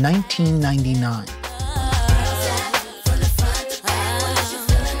of 1999.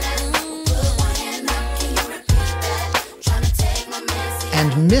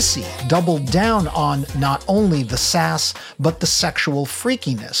 And Missy doubled down on not only the sass, but the sexual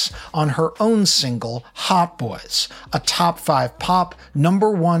freakiness on her own single, Hot Boys, a top 5 pop, number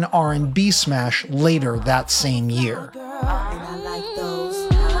 1 R&B smash later that same year.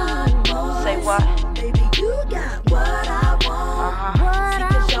 Say what? Baby, you got what I want.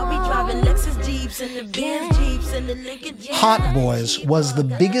 Because y'all be driving Lexus Jeeps and the Benz Jeeps and the Lincoln Jeeps. Hot Boys was the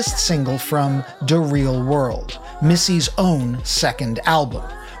biggest single from Da Real World, Missy's own second album,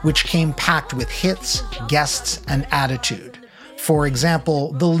 which came packed with hits, guests, and attitude. For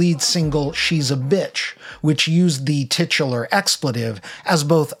example, the lead single She's a Bitch, which used the titular expletive as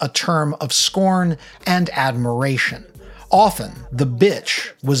both a term of scorn and admiration. Often, the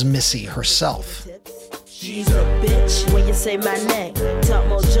bitch was Missy herself. She's a bitch. When you say my name, talk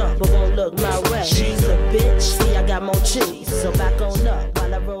more jump, but won't look my way. She's a bitch. See, I got more cheese, so back on up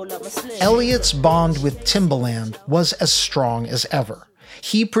while I roll up my sleeves. Elliott's bond with Timbaland was as strong as ever.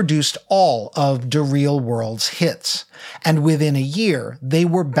 He produced all of Da Real World's hits, and within a year, they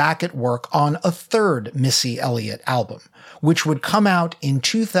were back at work on a third Missy Elliott album, which would come out in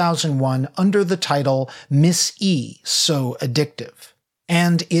 2001 under the title Miss E, So Addictive.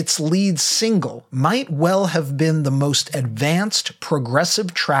 And its lead single might well have been the most advanced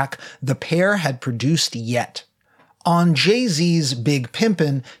progressive track the pair had produced yet. On Jay-Z's Big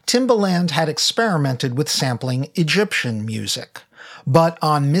Pimpin', Timbaland had experimented with sampling Egyptian music. But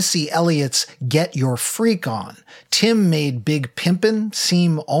on Missy Elliott's Get Your Freak On, Tim made Big Pimpin'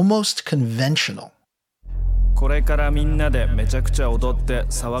 seem almost conventional. これからみんなでめちゃくちゃ踊って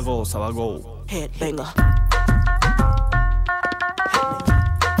騒ごう騒ごう Headbanger.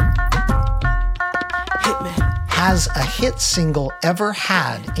 Has a hit single ever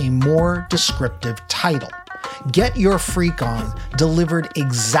had a more descriptive title? Get Your Freak On delivered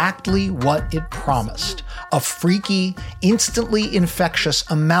exactly what it promised. A freaky, instantly infectious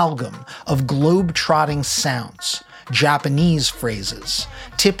amalgam of globe-trotting sounds, Japanese phrases,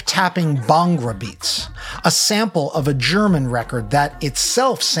 tip-tapping Bhangra beats, a sample of a German record that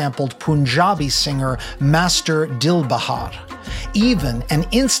itself sampled Punjabi singer Master Dilbahar, even an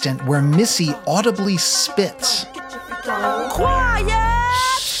instant where Missy audibly spits. Quiet!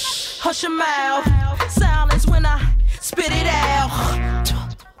 Hush your mouth. Silence when I spit it out.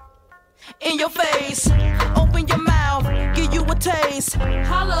 In your face. Open your mouth. Give you a taste.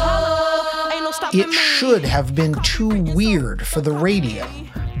 Holla. Ain't no stopping me. It should have been too weird for the radio.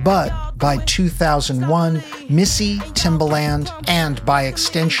 But by 2001, Missy, Timbaland, and by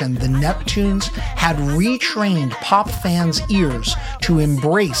extension the Neptunes had retrained pop fans' ears to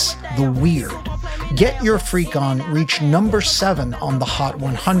embrace the weird. Get Your Freak On reached number 7 on the Hot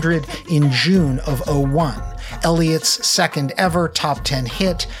 100 in June of 2001, Elliott's second ever top 10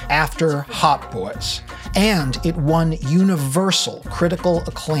 hit after Hot Boys. And it won universal critical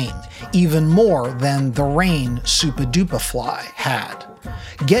acclaim, even more than The Rain Supa Dupa Fly had.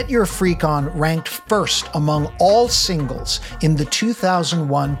 Get Your Freak On ranked first among all singles in the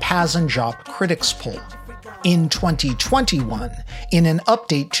 2001 Pazenjop Critics Poll. In 2021, in an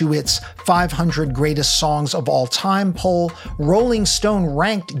update to its 500 Greatest Songs of All Time poll, Rolling Stone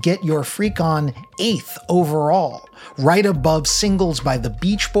ranked Get Your Freak On 8th overall, right above singles by the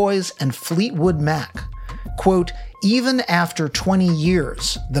Beach Boys and Fleetwood Mac. Quote, even after 20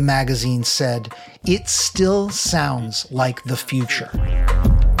 years, the magazine said, it still sounds like the future.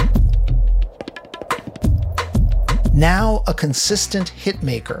 Now a consistent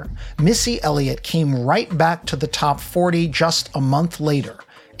hitmaker, Missy Elliott came right back to the top 40 just a month later.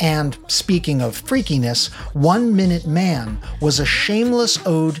 And speaking of freakiness, 1 Minute Man was a shameless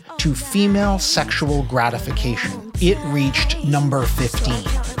ode to female sexual gratification. It reached number 15.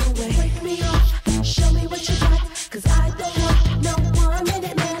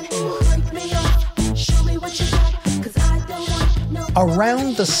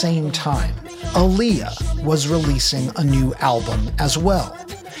 Around the same time, Aaliyah was releasing a new album as well.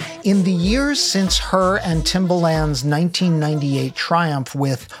 In the years since her and Timbaland's 1998 triumph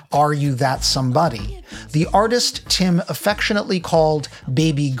with Are You That Somebody, the artist Tim affectionately called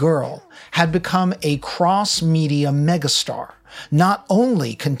Baby Girl had become a cross-media megastar, not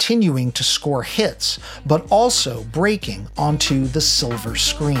only continuing to score hits, but also breaking onto the silver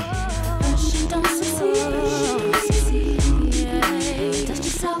screen.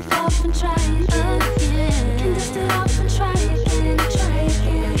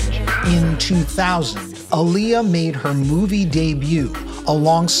 In 2000, Aaliyah made her movie debut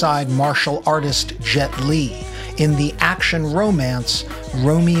alongside martial artist Jet Li in the action romance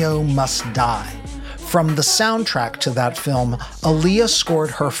Romeo Must Die. From the soundtrack to that film, Aaliyah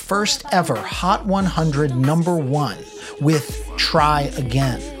scored her first ever Hot 100 #1 with Try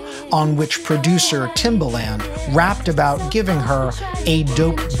Again, on which producer Timbaland rapped about giving her a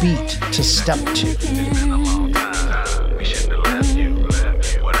dope beat to step to.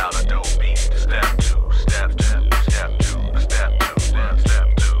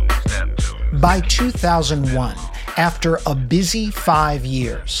 By 2001, after a busy 5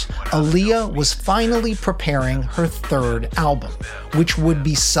 years, Aaliyah was finally preparing her third album, which would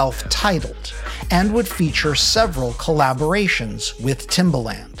be self-titled and would feature several collaborations with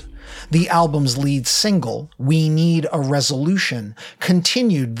Timbaland. The album's lead single, We Need a Resolution,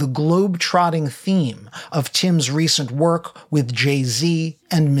 continued the globe-trotting theme of Tim's recent work with Jay-Z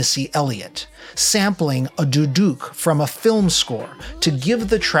and Missy Elliott, sampling a duduk from a film score to give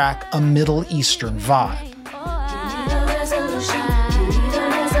the track a Middle Eastern vibe.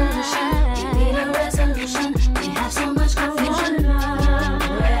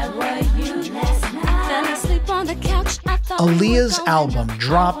 Aaliyah's album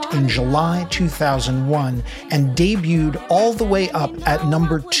dropped in July 2001 and debuted all the way up at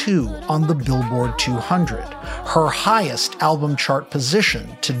number 2 on the Billboard 200, her highest album chart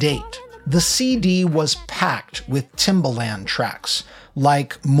position to date. The CD was packed with Timbaland tracks,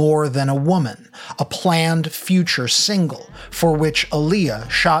 like More Than a Woman, a planned future single for which Aaliyah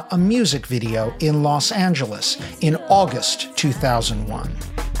shot a music video in Los Angeles in August 2001.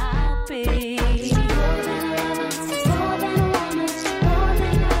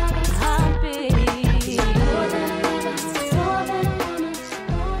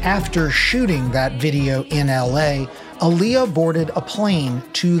 After shooting that video in LA, Aaliyah boarded a plane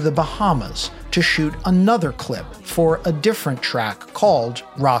to the Bahamas to shoot another clip for a different track called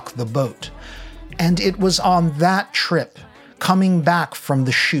Rock the Boat. And it was on that trip, coming back from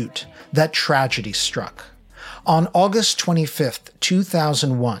the shoot, that tragedy struck. On August 25th,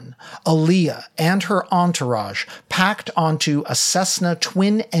 2001, Aaliyah and her entourage packed onto a Cessna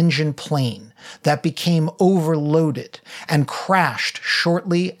twin-engine plane that became overloaded and crashed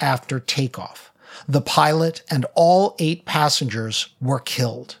shortly after takeoff. The pilot and all 8 passengers were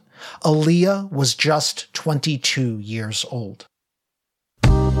killed. Aaliyah was just 22 years old.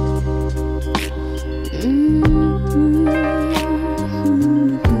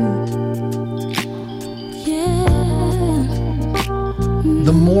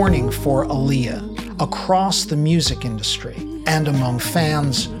 The mourning for Aaliyah across the music industry and among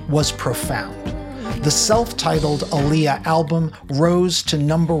fans was profound. The self-titled Aaliyah album rose to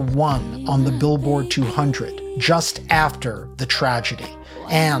number 1 on the Billboard 200 just after the tragedy.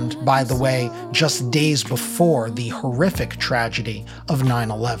 And, by the way, just days before the horrific tragedy of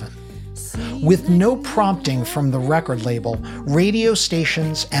 9/11. With no prompting from the record label, radio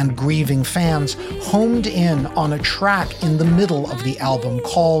stations and grieving fans homed in on a track in the middle of the album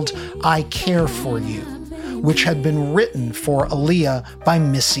called I Care For You, which had been written for Aaliyah by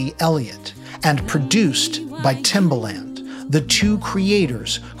Missy Elliott and produced by Timbaland, the 2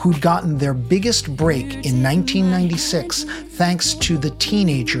 creators who'd gotten their biggest break in 1996 thanks to the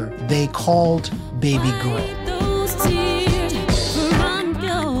teenager they called Baby Girl.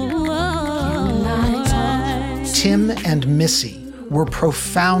 Tim and Missy were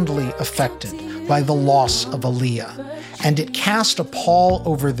profoundly affected by the loss of Aaliyah, and it cast a pall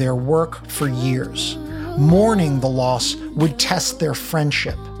over their work for years. Mourning the loss would test their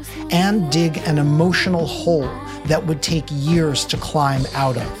friendship and dig an emotional hole that would take years to climb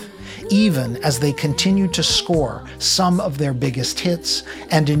out of, even as they continued to score some of their biggest hits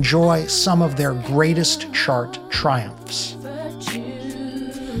and enjoy some of their greatest chart triumphs.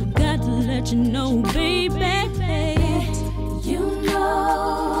 Got to let you know, baby. You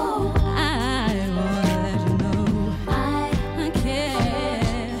know, I wanna let you know I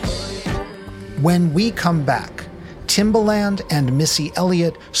care. When we come back, Timbaland and Missy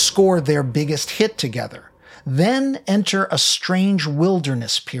Elliott score their biggest hit together, then enter a strange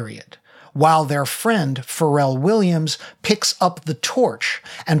wilderness period, while their friend Pharrell Williams picks up the torch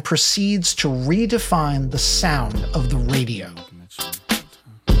and proceeds to redefine the sound of the radio.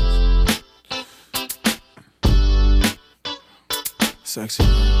 Sexy.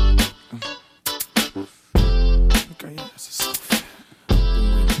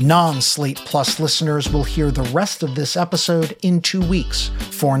 Non-Slate Plus listeners will hear the rest of this episode in 2 weeks.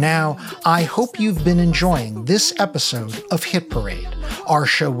 For now, I hope you've been enjoying this episode of Hit Parade. Our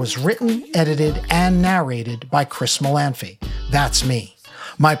show was written, edited, and narrated by Chris Molanphy. That's me.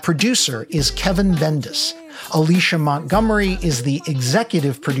 My producer is Kevin Bendis. Alicia Montgomery is the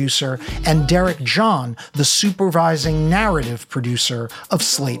executive producer, and Derek John, the supervising narrative producer of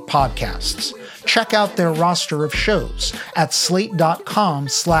Slate Podcasts. Check out their roster of shows at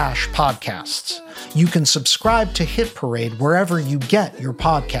slate.com/podcasts. You can subscribe to Hit Parade wherever you get your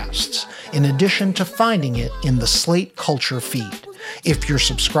podcasts, in addition to finding it in the Slate Culture feed. If you're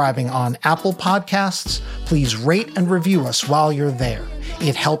subscribing on Apple Podcasts, please rate and review us while you're there.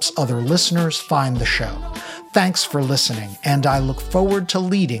 It helps other listeners find the show. Thanks for listening, and I look forward to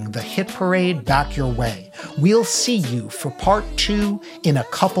leading the Hit Parade back your way. We'll see you for part 2 in a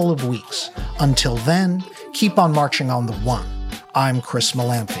couple of weeks. Until then, keep on marching on the one. I'm Chris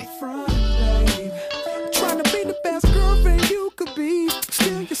Molanphy. Trying to be the best girlfriend you could be.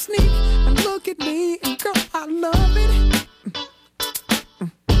 Still you sneak and look at me, and girl, I love it.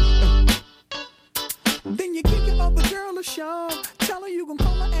 Then you give your other girl a shove. Tell her you gon'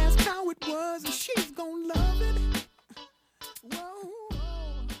 call her, ask how it was, and she's gon' love it.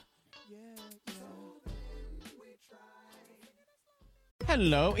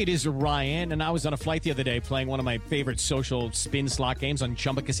 Hello, it is Ryan, and I was on a flight the other day playing one of my favorite social spin slot games on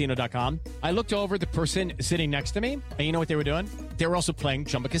ChumbaCasino.com. I looked over at the person sitting next to me, and you know what they were doing? They were also playing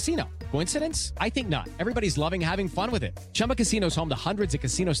Chumba Casino. Coincidence? I think not. Everybody's loving having fun with it. Chumba Casino is home to hundreds of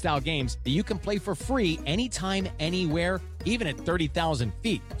casino-style games that you can play for free anytime, anywhere, even at 30,000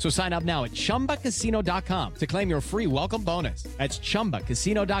 feet. So sign up now at ChumbaCasino.com to claim your free welcome bonus. That's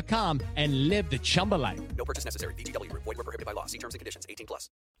ChumbaCasino.com and live the Chumba life. No purchase necessary. VGW Group. Void where prohibited by law. See terms and conditions. 18+.